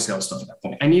need more sales stuff at that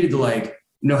point. I needed to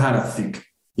know how to think.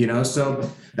 So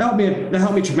that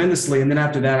helped me tremendously. And then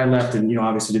after that, I left and,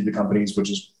 obviously did the companies, which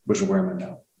is where I'm at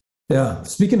now. Yeah.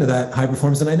 Speaking of that high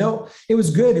performance, and I know it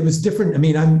was good. It was different. I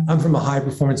mean, I'm from a high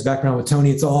performance background with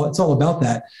Tony. It's all about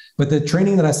that. But the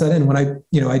training that I sat in when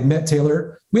I'd met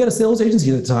Taylor, we had a sales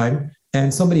agency at the time,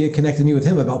 and somebody had connected me with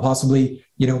him about possibly,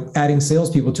 adding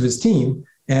salespeople to his team.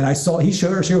 And I saw, he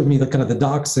shared with me the kind of the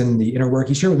docs and the inner work.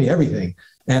 He shared with me everything.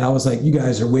 And I was like, you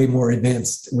guys are way more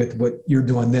advanced with what you're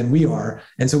doing than we are.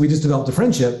 And so we just developed a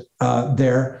friendship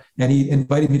there. And he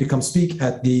invited me to come speak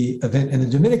at the event in the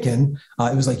Dominican.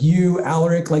 It was like you,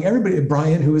 Alaric, like everybody,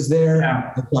 Brian, who was there,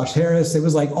 yeah. Josh Harris. It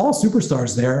was like all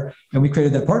superstars there. And we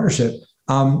created that partnership.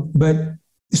 But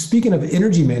speaking of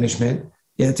energy management,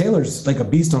 yeah, Taylor's like a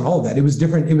beast on all of that. It was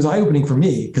different. It was eye-opening for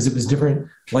me because it was different.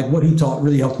 Like what he taught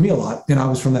really helped me a lot. And I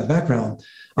was from that background.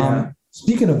 Yeah.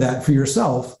 Speaking of that for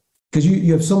yourself, because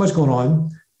you have so much going on.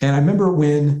 And I remember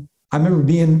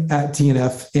being at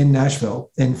TNF in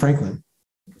Nashville, in Franklin,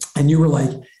 and you were like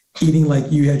eating,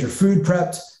 like you had your food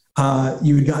prepped.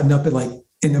 You had gotten up at like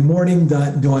in the morning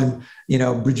doing,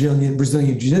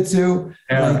 Brazilian jiu-jitsu.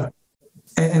 Yeah. Like,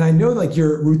 and I know like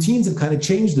your routines have kind of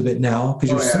changed a bit now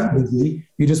because you're so busy.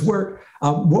 You just work.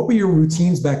 What were your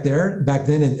routines back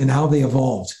then and how they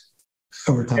evolved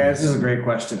over time? Yeah, this is a great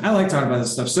question. I like talking about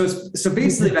this stuff. So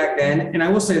basically back then, and I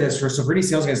will say this for any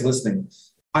sales guys listening,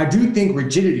 I do think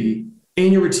rigidity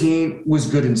in your routine was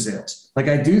good in sales. Like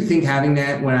I do think having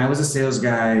that when I was a sales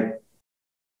guy,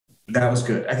 that was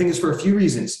good. I think it's for a few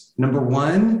reasons. Number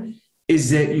one is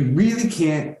that you really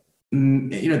can't,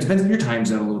 it depends on your time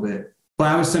zone a little bit. But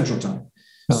I was Central Time.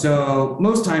 Oh. So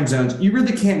most time zones, you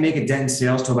really can't make a dent in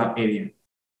sales till about 8 a.m.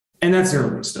 And that's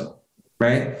early still,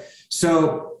 right?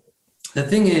 So the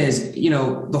thing is,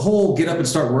 the whole get up and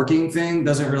start working thing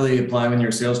doesn't really apply when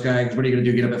you're a sales guy. Because what are you going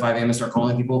to do? Get up at 5 a.m. and start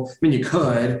calling people? I mean, you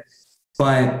could,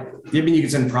 but you could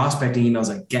send prospecting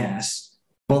emails, I guess.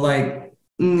 But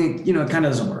it kind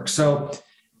of doesn't work. So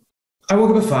I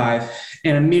woke up at 5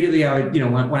 and immediately I would,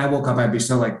 when I woke up, I'd be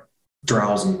so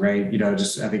drowsy, right? I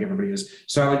think everybody is.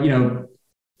 So I would,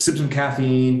 sip some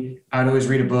caffeine. I'd always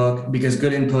read a book because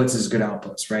good inputs is good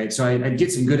outputs, right? So I'd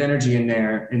get some good energy in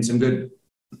there and some good.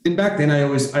 And back then I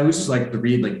always just like to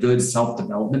read good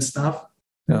self-development stuff.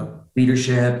 Yeah.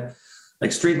 Leadership,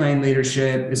 Straight Line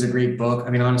Leadership is a great book.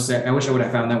 I mean, honestly, I wish I would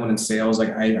have found that one in sales. I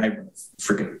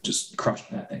freaking just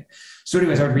crushed that thing. So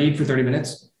anyways, I would read for 30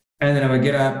 minutes and then I would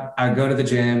get up, I'd go to the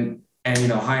gym.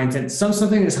 And, high intent,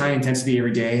 something that's high intensity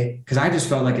every day. Because I just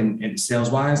felt like in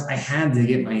sales wise, I had to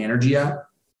get my energy up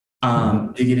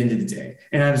to get into the day.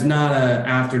 And I was not an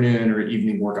afternoon or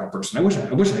evening workout person. I wish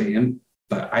I am,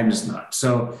 but I'm just not.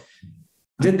 So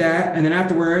did that. And then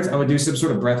afterwards I would do some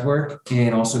sort of breath work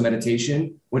and also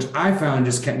meditation, which I found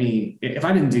just kept me, if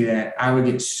I didn't do that, I would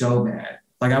get so mad.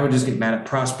 I would just get mad at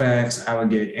prospects. I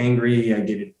would get angry. I'd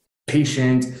get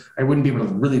impatient. I wouldn't be able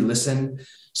to really listen.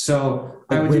 So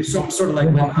I would do some sort of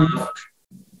Wim Hof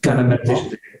kind of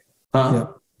meditation. Yeah.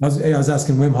 I was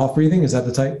asking Wim Hof breathing. Is that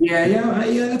the type? Yeah,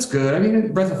 that's good. I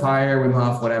mean, breath of fire, Wim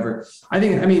Hof, whatever.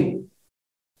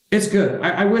 It's good.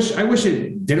 I wish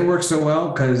it didn't work so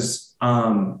well because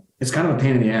it's kind of a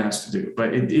pain in the ass to do,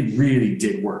 but it really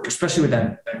did work, especially with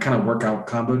that kind of workout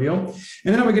combo deal.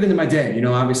 And then I would get into my day.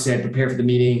 Obviously I'd prepare for the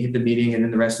meeting, hit the meeting, and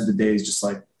then the rest of the day is just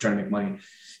trying to make money.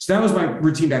 So that was my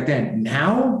routine back then.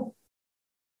 Now,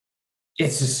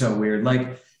 it's just so weird.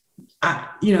 It's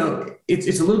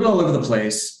a little bit all over the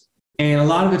place. And a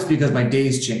lot of it's because my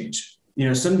days change.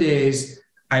 Some days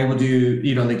I will do,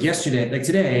 yesterday,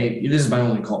 today, this is my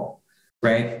only call.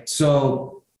 right?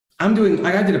 So I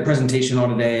did a presentation all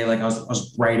today. Like I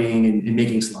was writing and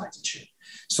making slides and shit.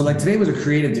 So like today was a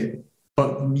creative day.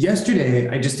 But yesterday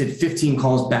I just did 15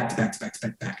 calls back to back to back to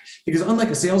back to back. Because unlike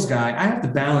a sales guy, I have to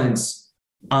balance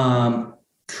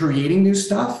creating new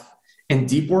stuff and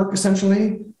deep work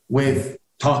essentially with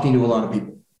talking to a lot of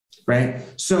people, right?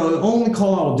 So the only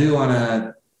call I'll do on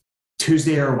a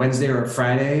Tuesday or a Wednesday or a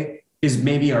Friday is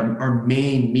maybe our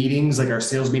main meetings, like our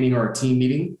sales meeting or our team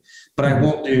meeting, but I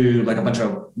won't do like a bunch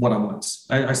of one-on-ones.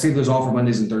 I save those all for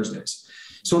Mondays and Thursdays.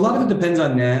 So a lot of it depends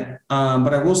on that.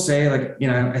 But I will say, like, you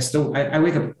know, I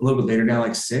wake up a little bit later now,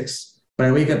 like 6, but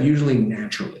I wake up usually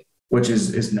naturally, which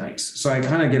is nice. So I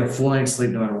kind of get a full night's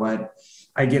sleep no matter what.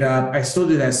 I get up, I still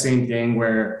do that same thing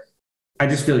where I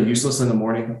just feel useless in the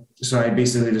morning. So I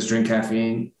basically just drink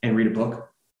caffeine and read a book.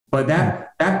 But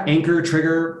that anchor,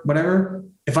 trigger, whatever,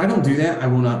 if I don't do that, I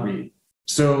will not read.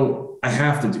 So I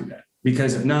have to do that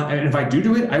because if not, and if I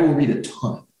do it, I will read a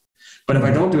ton. But if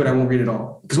I don't do it, I won't read at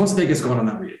all. Because once the day gets going, I'm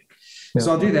not reading. Yeah.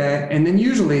 So I'll do that. And then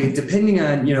usually, depending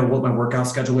on, you know, what my workout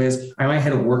schedule is, I might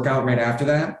hit a workout right after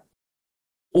that.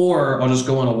 Or I'll just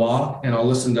go on a walk and I'll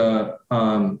listen to,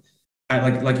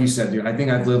 like you said, dude, I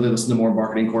think I've literally listened to more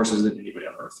marketing courses than anybody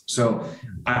on earth. So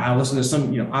I listen to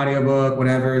some, you know, audiobook,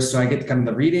 whatever. So I get kind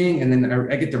of the reading and then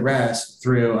I get the rest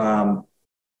through,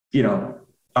 you know,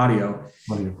 audio.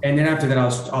 And then after that,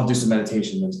 I'll do some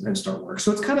meditation and start work.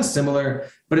 So it's kind of similar,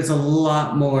 but it's a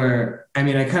lot more, I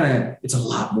mean, it's a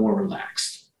lot more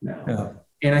relaxed now. Yeah.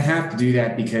 And I have to do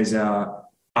that because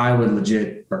I would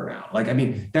legit burn out. Like, I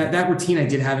mean, that routine I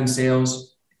did have in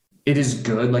sales, it is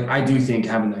good. Like, I do think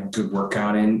having a good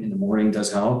workout in the morning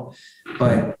does help,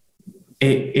 but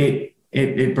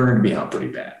it burned me out pretty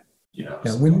bad, you know?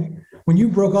 Yeah, when you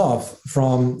broke off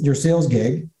from your sales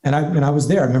gig, and I was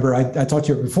there, I remember I talked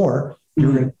to you before, you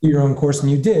were going to do your own course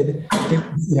and you did,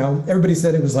 you know, everybody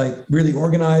said it was like really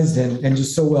organized and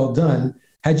just so well done.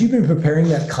 Had you been preparing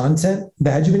that content?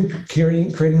 Had you been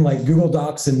creating like Google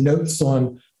Docs and notes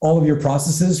on all of your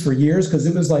processes for years? Because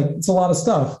it was like, it's a lot of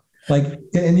stuff. Like,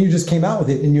 and you just came out with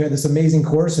it and you had this amazing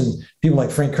course and people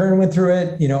like Frank Kern went through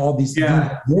it, you know, all these,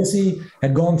 Wilde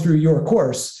had gone through your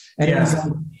course. And it was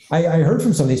like, I heard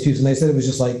from some of these people and they said it was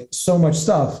just like so much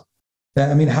stuff that,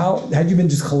 I mean, how had you been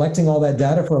just collecting all that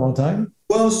data for a long time?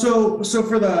 Well, so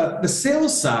for the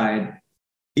sales side,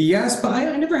 yes, but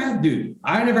I never had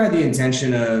the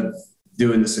intention of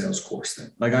doing the sales course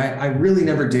thing. Like I really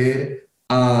never did.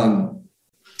 But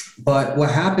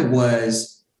what happened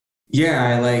was,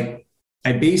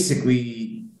 I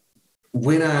basically,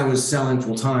 when I was selling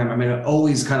full time, I mean, I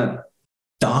always kind of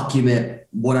document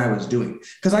what I was doing.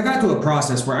 Because I got to a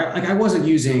process where I wasn't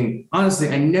using, honestly,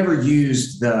 I never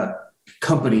used the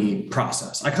company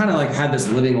process. I kind of like had this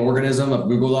living organism of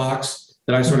Google Docs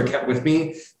that I sort of kept with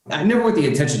me. I never with the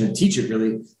intention to teach it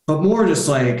really, but more just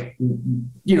like,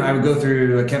 you know, I would go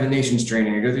through a Kevin Nation's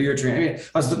training, I go through your training. I mean,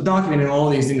 I was documenting all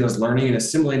these things I was learning and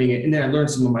assimilating it. And then I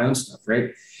learned some of my own stuff,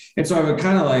 right? And so I would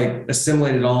kind of like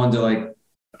assimilate it all into like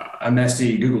a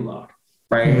messy Google Doc,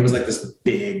 right? It was like this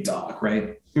big doc,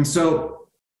 right? And so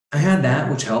I had that,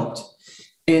 which helped.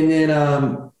 And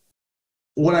then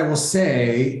what I will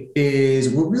say is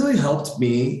what really helped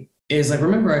me is like,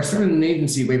 remember I started an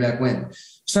agency way back when.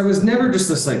 So I was never just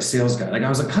this like sales guy. Like I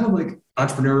was like kind of like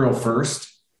entrepreneurial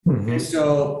first. Mm-hmm. And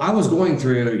so I was going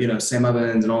through, you know, Sam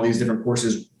Evans and all these different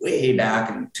courses way back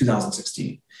in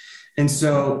 2016. And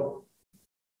so,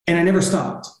 and I never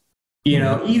stopped, you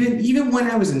know, even when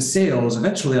I was in sales,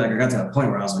 eventually, like I got to a point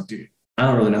where I was like, dude, I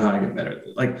don't really know how to get better.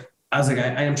 Like, I was like,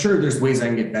 I am sure there's ways I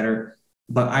can get better,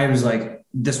 but I was like,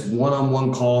 this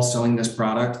one-on-one call selling this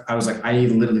product, I was like, I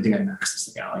literally think I maxed this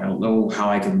thing out. Like, I don't know how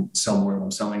I can sell more than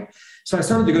I'm selling. So I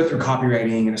started to go through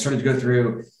copywriting and I started to go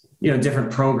through, you know,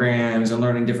 different programs and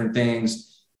learning different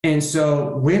things. And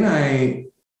so when I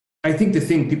think the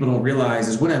thing people don't realize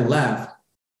is when I left,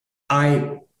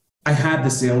 I had the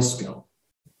sales skill,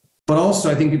 but also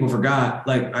I think people forgot,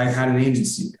 like I had an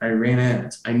agency, I ran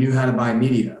ads, I knew how to buy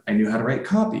media, I knew how to write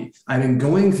copy. I've been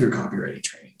going through copywriting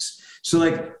trainings. So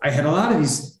like I had a lot of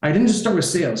these, I didn't just start with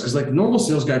sales because like a normal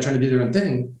sales guy trying to do their own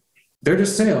thing, they're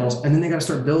just sales. And then they got to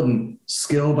start building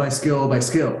skill by skill by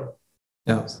skill.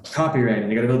 Yeah. Copywriting,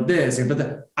 they got to build this.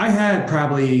 But I had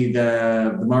probably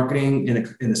the marketing and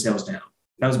the sales down.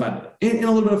 That was about it. And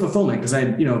a little bit of fulfillment because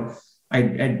I'd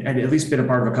at least been a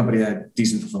part of a company that had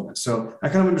decent fulfillment. So I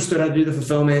kind of understood how to do the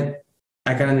fulfillment.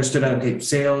 I kind of understood how to pay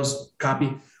sales,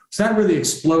 copy. So that really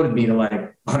exploded me to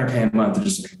like 100K a month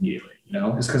just like immediately, you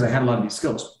know, it's because I had a lot of these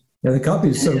skills. Yeah, the copy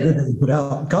is so good that you put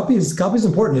out. Copy is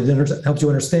important. Helps you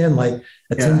understand like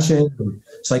attention, and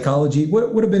psychology.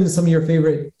 What would have been some of your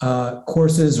favorite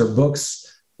courses or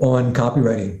books on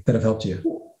copywriting that have helped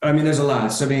you? I mean, there's a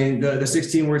lot. So, I mean, the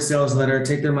 16-word sales letter,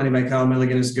 Take Their Money by Kyle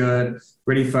Milligan is good.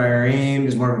 Ready, Fire, Aim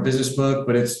is more of a business book,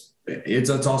 but it's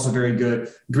also very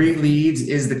good. Great Leads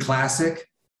is the classic.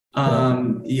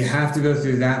 You have to go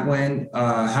through that one.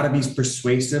 How to Be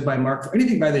Persuasive by Mark.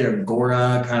 Anything by the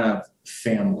Agora kind of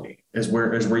family is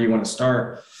where you want to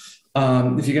start.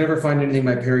 If you can ever find anything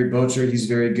by Perry Bocher, he's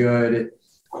very good.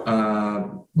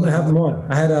 I'm gonna have them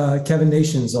on. I had Kevin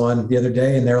Nations on the other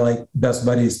day, and they're like best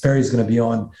buddies. Perry's gonna be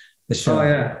on the show. Oh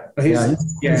yeah,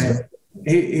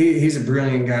 he's a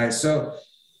brilliant guy. So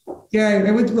yeah,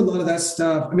 I went through a lot of that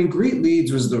stuff. I mean, Great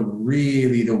Leads was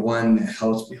really the one that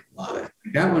helped me a lot.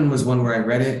 That one was one where I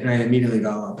read it and I immediately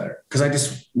got a lot better because I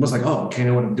just was like, oh, okay, I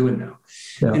know what I'm doing now.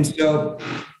 Yeah. And so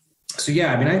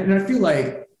yeah, I mean, I feel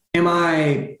like, am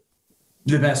I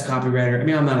the best copywriter? I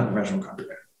mean, I'm not a professional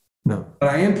copywriter. No, but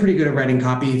I am pretty good at writing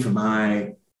copy for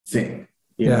my thing.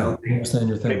 You know, I understand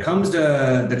your thing. When it comes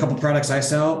to the couple products I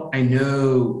sell, I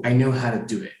know how to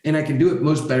do it, and I can do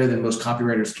it better than most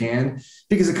copywriters can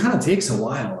because it kind of takes a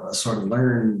while to sort of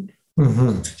learn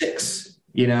sticks.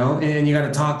 You know, and you got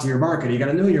to talk to your market. You got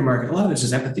to know your market. A lot of it's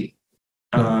just empathy,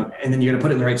 and then you got to put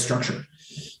it in the right structure.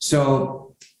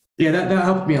 So yeah, that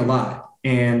helped me a lot,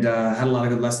 and had a lot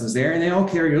of good lessons there, and they all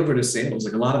carry over to sales.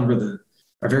 Like a lot of them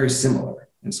are very similar.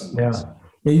 In some ways.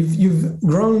 Yeah, you've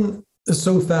grown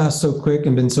so fast, so quick,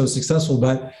 and been so successful.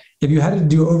 But if you had to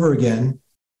do over again,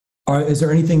 is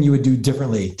there anything you would do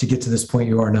differently to get to this point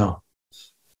you are now?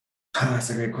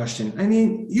 That's a great question. I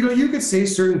mean, you could say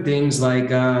certain things like,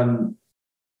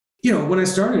 when I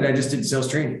started, I just did sales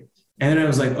training, and then I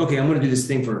was like, okay, I'm going to do this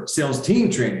thing for sales team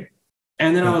training,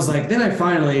 and then I was like, then I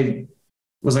finally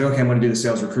was like, okay, I'm going to do the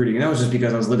sales recruiting, and that was just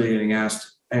because I was literally getting asked.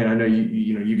 And I know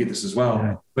you get this as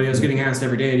well, but I was getting asked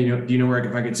every day, do you know where I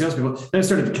can find good salespeople? Then I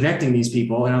started connecting these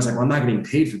people, and I was like, well, I'm not getting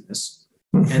paid for this.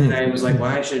 And then I was like, well,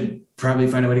 I should probably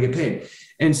find a way to get paid.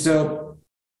 And so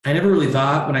I never really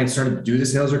thought when I started to do the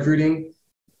sales recruiting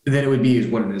that it would be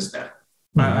what it is now.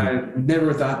 I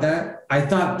never thought that. I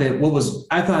thought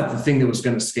the thing that was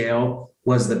going to scale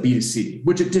was the B2C,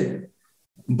 which it did.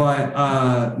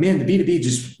 But man, the B2B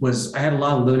just was. I had a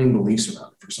lot of limiting beliefs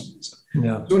around it for some reason.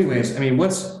 Yeah. So anyways, I mean,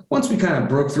 once we kind of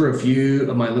broke through a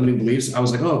few of my limiting beliefs, I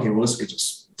was like, oh, okay, well, this could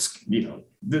just,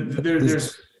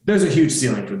 there's a huge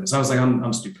ceiling for this. I was like,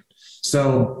 I'm stupid.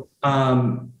 So,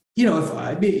 if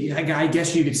I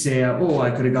guess you could say,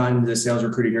 I could have gotten into the sales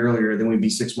recruiting earlier, then we'd be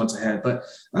 6 months ahead. But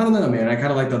I don't know, man. I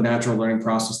kind of like the natural learning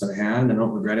process that I had, and I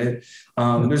don't regret it.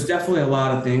 There's definitely a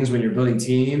lot of things when you're building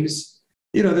teams.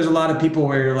 There's a lot of people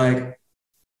where you're like,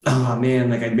 oh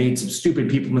man, like I made some stupid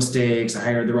people mistakes. I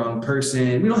hired the wrong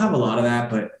person. We don't have a lot of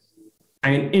that, but I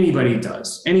mean, anybody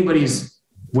does. Anybody's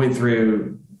went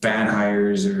through bad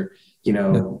hires or,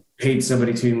 paid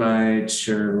somebody too much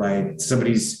or like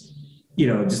somebody's,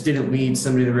 just didn't lead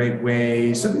somebody the right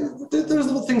way. So there's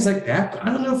little things like that, but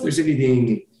I don't know if there's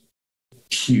anything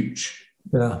huge.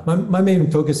 Yeah. My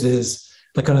main focus is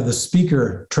like kind of the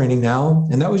speaker training now.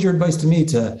 And that was your advice to me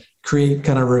to create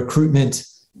kind of recruitment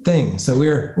thing. So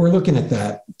we're looking at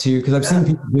that too, because I've seen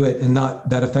people do it and not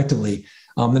that effectively.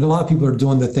 And a lot of people are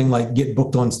doing the thing like get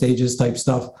booked on stages type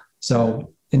stuff.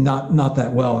 So, and not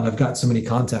that well. And I've got so many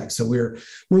contacts. So we're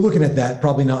looking at that,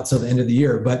 probably not till the end of the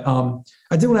year. But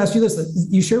I did want to ask you this.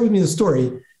 You shared with me the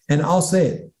story, and I'll say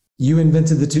it. You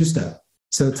invented the two-step.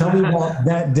 So tell me about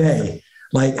that day.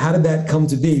 Like, how did that come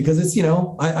to be? Because it's,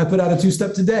 I put out a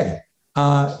two-step today.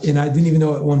 And I didn't even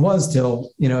know what one was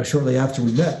till, shortly after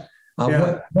we met.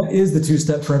 What is the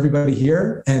two-step for everybody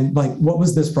here? And like, what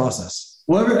was this process?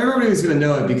 Well, everybody's going to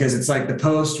know it because it's like the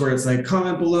post where it's like,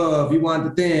 comment below if you want the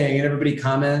thing, and everybody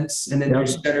comments, and then your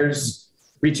setters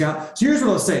reach out. So here's what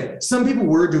I'll say. Some people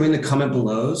were doing the comment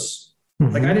belows.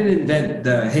 Mm-hmm. Like I didn't invent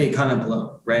the, hey, comment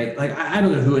below, right? Like I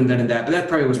don't know who invented that, but that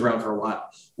probably was around for a while.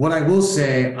 What I will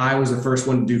say I was the first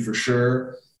one to do for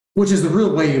sure, which is the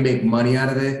real way you make money out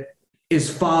of it, is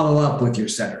follow up with your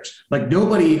setters. Like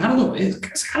nobody, I don't know, it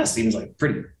kind of seems like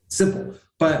pretty simple,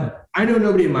 but I know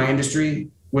nobody in my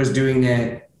industry was doing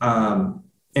that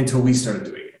until we started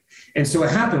doing it. And so what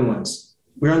happened was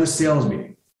we were on the sales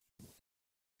meeting,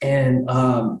 and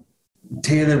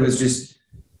Taylor was just,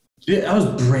 I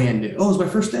was brand new. Oh, it was my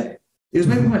first day. It was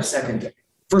maybe my second day,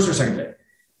 first or second day.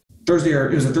 It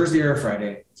was a Thursday or a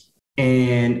Friday.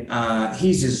 And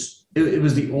it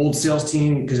was the old sales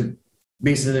team because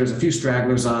basically there was a few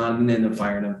stragglers on and then they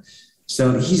fired him.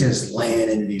 So he's just laying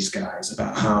into these guys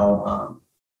about how,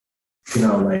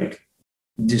 like,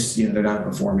 just, they're not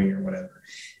performing or whatever.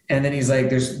 And then he's like,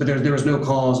 there was no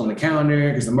calls on the calendar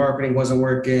because the marketing wasn't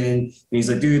working. And he's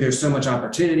like, dude, there's so much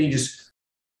opportunity. He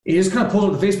just kind of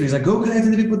pulls up the Facebook. He's like, go connect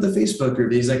to the people with the Facebook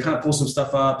group. He's like, kind of pull some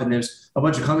stuff up, and there's a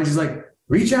bunch of comments. He's like,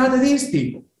 reach out to these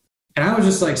people. And I was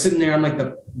just like sitting there on like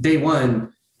the day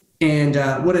one. And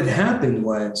what had happened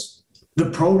was the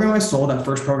program I sold, that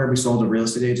first program we sold to real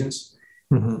estate agents,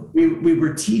 we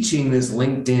were teaching this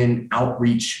LinkedIn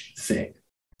outreach thing.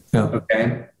 Yeah.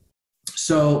 Okay.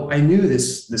 So I knew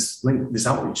this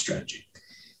outreach strategy.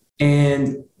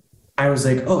 And I was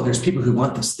like, oh, there's people who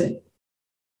want this thing.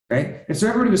 Right. And so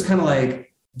everybody was kind of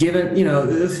like given,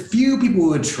 a few people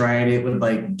who had tried it would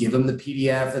like give them the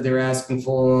PDF that they were asking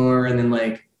for, and then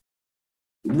like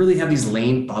really have these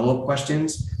lame follow-up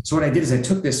questions. So what I did is I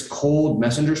took this cold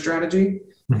messenger strategy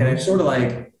and I sort of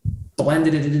like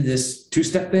blended it into this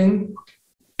two-step thing.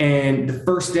 And the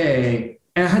first day,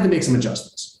 and I had to make some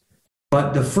adjustments,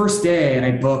 but the first day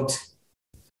I booked,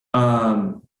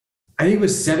 I think it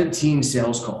was 17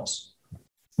 sales calls.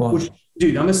 Wow. Which,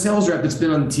 dude, I'm a sales rep that's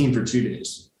been on the team for 2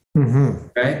 days.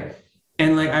 Right.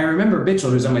 And like, I remember Mitchell,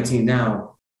 who's on my team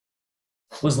now,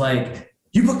 was like,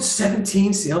 you booked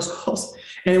 17 sales calls?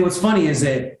 And what's funny is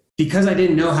that because I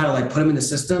didn't know how to like put them in the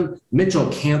system,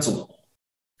 Mitchell canceled them.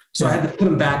 So I had to put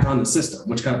them back on the system,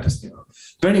 which kind of pissed me off.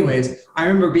 But anyways, I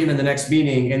remember being in the next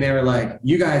meeting and they were like,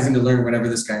 you guys need to learn whatever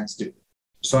this guy's doing.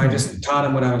 So I just taught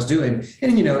him what I was doing.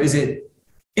 And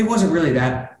it wasn't really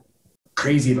that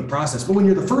crazy of a process. But when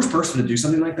you're the first person to do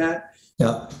something like that,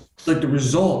 like the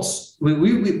results,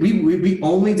 we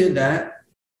only did that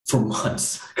for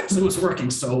months because it was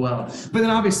working so well. But then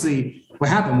obviously what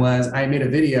happened was I made a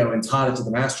video and taught it to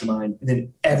the mastermind, and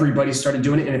then everybody started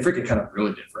doing it, and it freaking kind of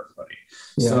ruined it for everybody.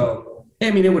 Yeah. So,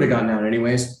 I mean, it would have gotten out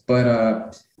anyways,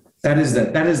 but that is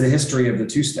the history of the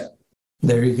two-step.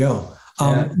 There you go.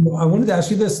 I wanted to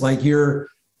ask you this, like you've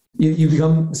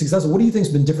become successful. What do you think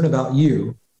has been different about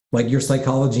you, like your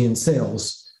psychology and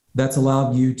sales, that's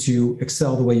allowed you to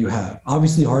excel the way you have?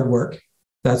 Obviously hard work,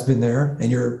 that's been there,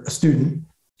 and you're a student,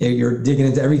 you're digging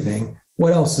into everything.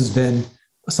 What else has been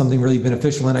something really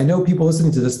beneficial? And I know people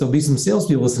listening to this, there'll be some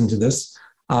salespeople listening to this.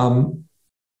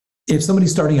 If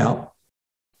somebody's starting out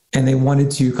and they wanted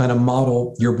to kind of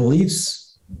model your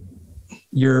beliefs,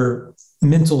 your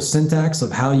mental syntax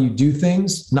of how you do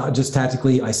things, not just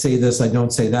tactically, I say this, I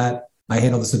don't say that, I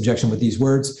handle this objection with these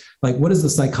words. Like, what is the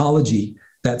psychology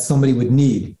that somebody would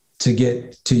need to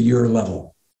get to your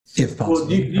level, if possible?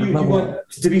 Well, you want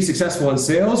to be successful in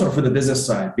sales or for the business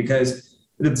side? Because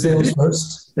the sales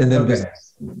first and then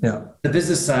business. Yeah. The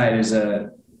business side is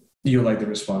you like the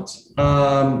response.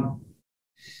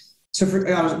 So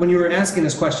when you were asking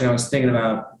this question, I was thinking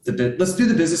about let's do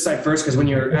the business side first, because when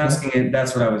you were asking it,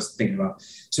 that's what I was thinking about.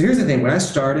 So here's the thing. When I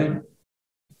started,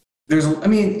 there's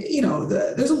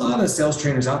a lot of sales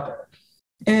trainers out there.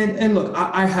 And look,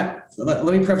 let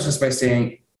me preface this by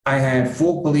saying I had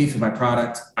full belief in my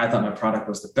product. I thought my product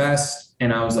was the best.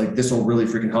 And I was like, this will really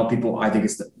freaking help people. I think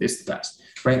it's the best,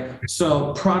 right?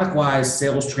 So product wise,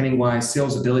 sales training wise,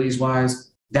 sales abilities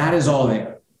wise, that is all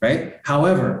there, right?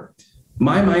 However,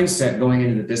 my mindset going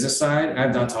into the business side,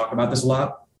 I've not talked about this a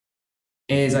lot,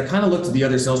 is I kind of looked at the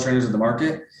other sales trainers in the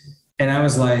market and I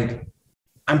was like,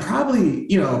 I'm probably,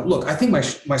 look, I think my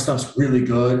stuff's really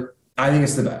good. I think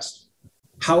it's the best.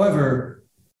 However,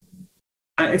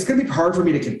 it's going to be hard for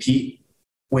me to compete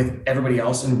with everybody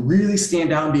else and really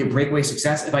stand out and be a breakaway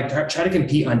success if I try to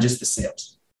compete on just the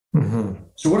sales.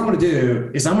 So what I'm going to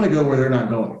do is I'm going to go where they're not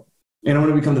going. And I'm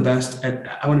going to become the best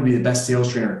I want to be the best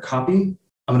sales trainer at copy.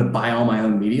 I'm going to buy all my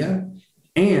own media,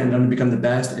 and I'm going to become the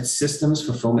best at systems,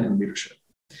 fulfillment, and leadership.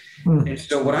 And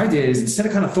so what I did is, instead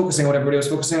of kind of focusing on what everybody was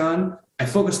focusing on, I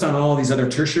focused on all these other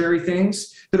tertiary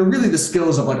things that are really the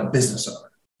skills of like a business owner.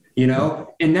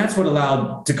 And that's what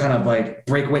allowed to kind of like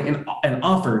break away and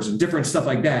offers and different stuff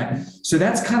like that. So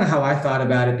that's kind of how I thought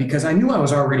about it, because I knew I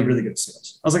was already really good at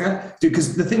sales. I was like, dude,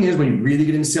 because the thing is, when you really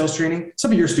get into sales training,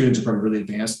 some of your students are probably really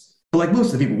advanced, but like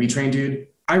most of the people we train, dude,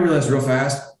 I realized real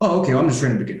fast, well, I'm just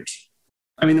training beginners.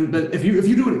 I mean, but if you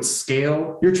do it at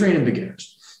scale, you're training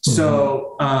beginners.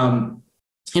 So, and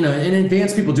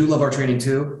advanced people do love our training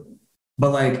too,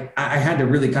 but like I had to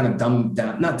really kind of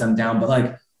not dumb down, but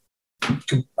like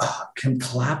can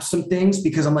collapse some things,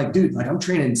 because I'm like, dude, like I'm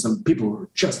training some people who are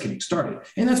just getting started,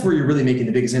 and that's where you're really making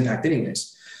the biggest impact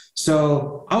anyways.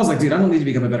 So I was like, dude, I don't need to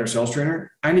become a better sales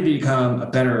trainer. I need to become a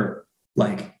better,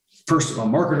 like, first of all,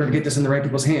 marketer to get this in the right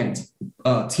people's hands.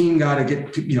 Team got to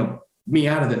get, me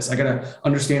out of this. I got to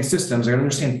understand systems. I got to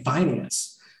understand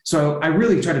finance. So I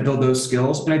really try to build those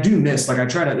skills, and I do miss, like I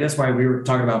try to, that's why we were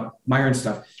talking about Myron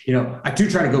stuff. I do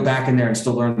try to go back in there and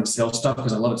still learn the sales stuff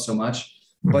because I love it so much.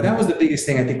 But that was the biggest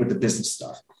thing I think with the business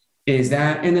stuff is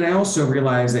that. And then I also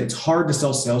realized that it's hard to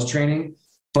sell sales training,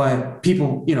 but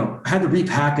people, had to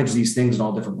repackage these things in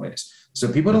all different ways.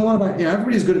 So people don't want to buy,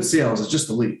 everybody's good at sales. It's just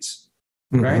the leads,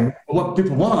 right? But what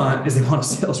people want is they want a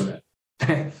sales rep.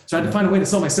 Okay? So I had to find a way to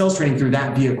sell my sales training through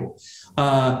that vehicle.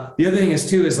 The other thing is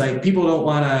too, is like, people don't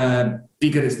want to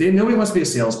be good at, nobody wants to be a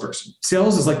salesperson.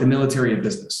 Sales is like the military of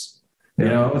business.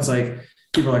 It's like,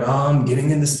 people are like, oh, I'm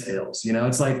getting into sales.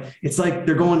 It's like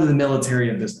they're going to the military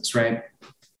of business, right?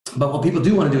 But what people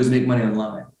do want to do is make money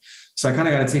online. So I kind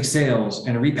of got to take sales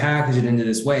and repackage it into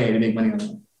this way to make money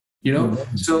online.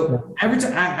 So every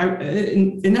time,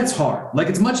 and that's hard. Like,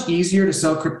 it's much easier to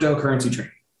sell cryptocurrency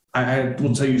training. I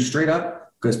will tell you straight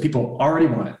up, because people already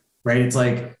want it, right? It's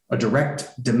like a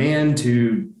direct demand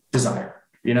to desire.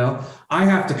 I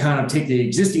have to kind of take the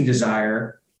existing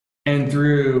desire and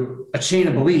through a chain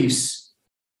of beliefs,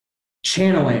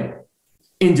 channel it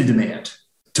into demand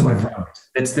to my product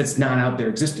that's not out there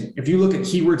existing. If you look at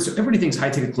keywords, so everybody thinks high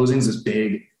ticket closing is this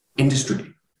big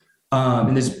industry,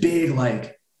 and this big,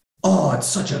 like, oh, it's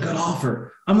such a good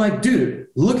offer. I'm like, dude,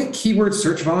 look at keyword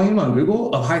search volume on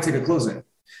Google of high ticket closing,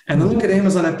 and then look at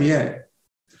Amazon FBA.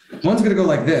 One's going to go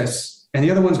like this, and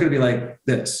the other one's going to be like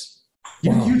this.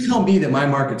 You tell me that my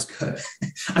market's good.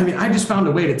 I mean, I just found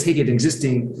a way to take an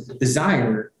existing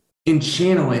desire and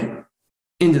channel it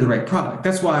into the right product.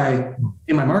 That's why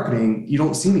in my marketing, you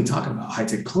don't see me talking about high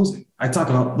ticket closing. I talk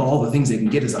about all the things they can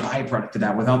get as a byproduct of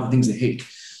that without the things they hate.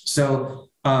 So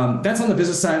that's on the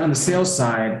business side. On the sales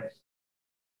side,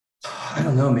 I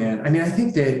don't know, man. I mean, I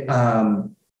think that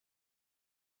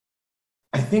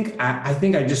I think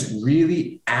I just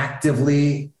really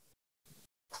actively,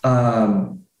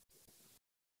 a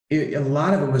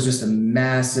lot of it was just a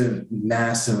massive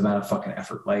amount of fucking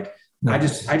effort. Like, I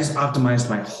just optimized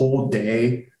my whole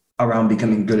day around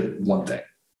becoming good at one thing.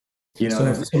 So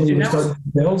if somebody would start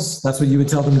sales, that's what you would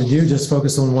tell them to do, just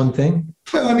focus on one thing?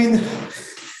 Well, I mean,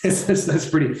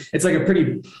 it's like a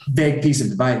pretty vague piece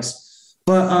of advice.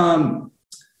 But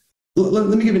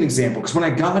let me give an example. Because when I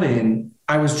got in,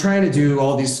 I was trying to do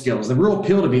all these skills. The real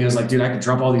appeal to me is like, dude, I could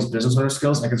drop all these business owner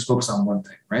skills and I could just focus on one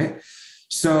thing, right?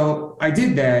 So I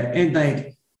did that, and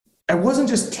like, I wasn't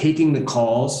just taking the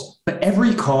calls, but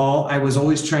every call I was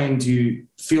always trying to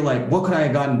feel like, what could I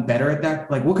have gotten better at that?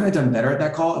 Like, what could I have done better at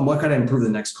that call? And what could I improve the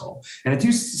next call? And I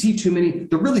do see too many,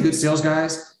 the really good sales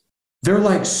guys, they're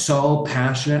like so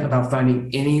passionate about finding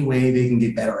any way they can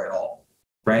get better at all,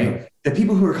 right? The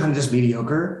people who are kind of just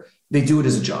mediocre, they do it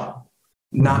as a job,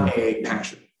 not a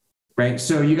passion, right?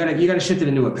 So you gotta shift it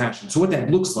into a passion. So what that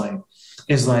looks like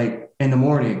is like in the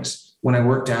mornings when I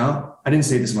worked out, I didn't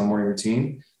say this in my morning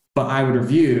routine, but I would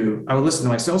listen to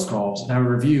my sales calls and I would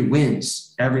review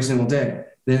wins every single day.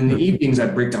 Then in the evenings,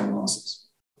 I'd break down losses,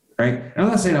 right? And I'm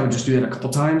not saying I would just do that a couple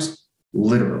times,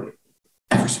 literally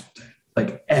every single day,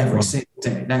 like every single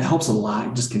day. That helps a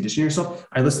lot. Just condition yourself.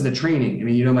 I listen to training. I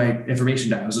mean, my information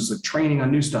diet was just like training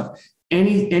on new stuff.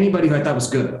 Anybody who I thought was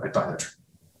good, I'd buy their training.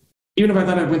 Even if I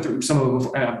thought I went through some of it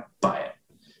before, I'd buy it,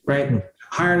 right?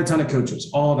 Hired a ton of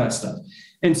coaches, all of that stuff.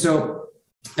 And so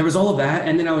there was all of that.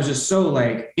 And then I was just so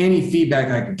like, any feedback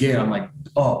I could get, I'm like,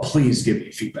 oh, please give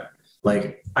me feedback.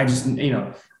 Like, I just,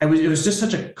 it was just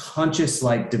such a conscious,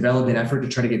 like, development effort to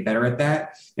try to get better at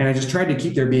that. And I just tried to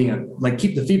keep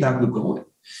keep the feedback loop going.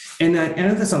 And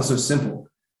that sounds so simple,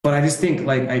 but I just think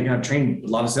like, I've trained a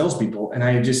lot of salespeople, and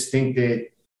I just think that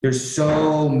there's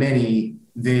so many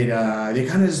that they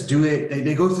kind of just do it.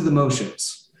 They go through the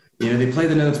motions, they play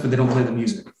the notes, but they don't play the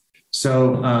music.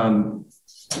 So,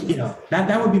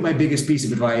 that would be my biggest piece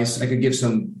of advice. I could give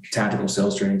some tactical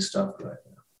sales training stuff, but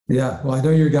yeah. Well, I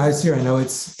know your guys here. I know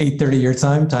it's 8:30 your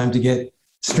time to get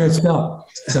stretched up.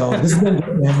 So this has been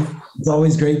good, man. It's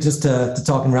always great just to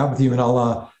talk and rap with you. And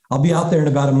I'll be out there in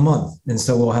about a month, and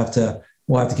so we'll have to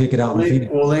kick it out.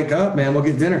 We'll link up, man. We'll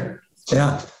get dinner.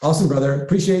 Yeah, awesome, brother.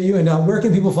 Appreciate you. And where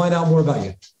can people find out more about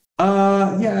you?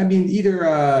 I mean,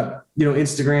 either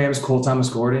Instagram is Cole Thomas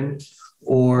Gordon,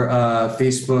 or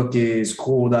Facebook is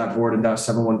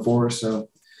cole.gordon.714. So,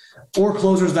 or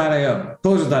closers.io.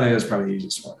 Closers.io is probably the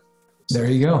easiest one. There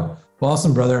you go. Well,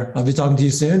 awesome, brother. I'll be talking to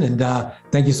you soon, and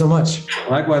thank you so much.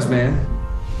 Likewise, man.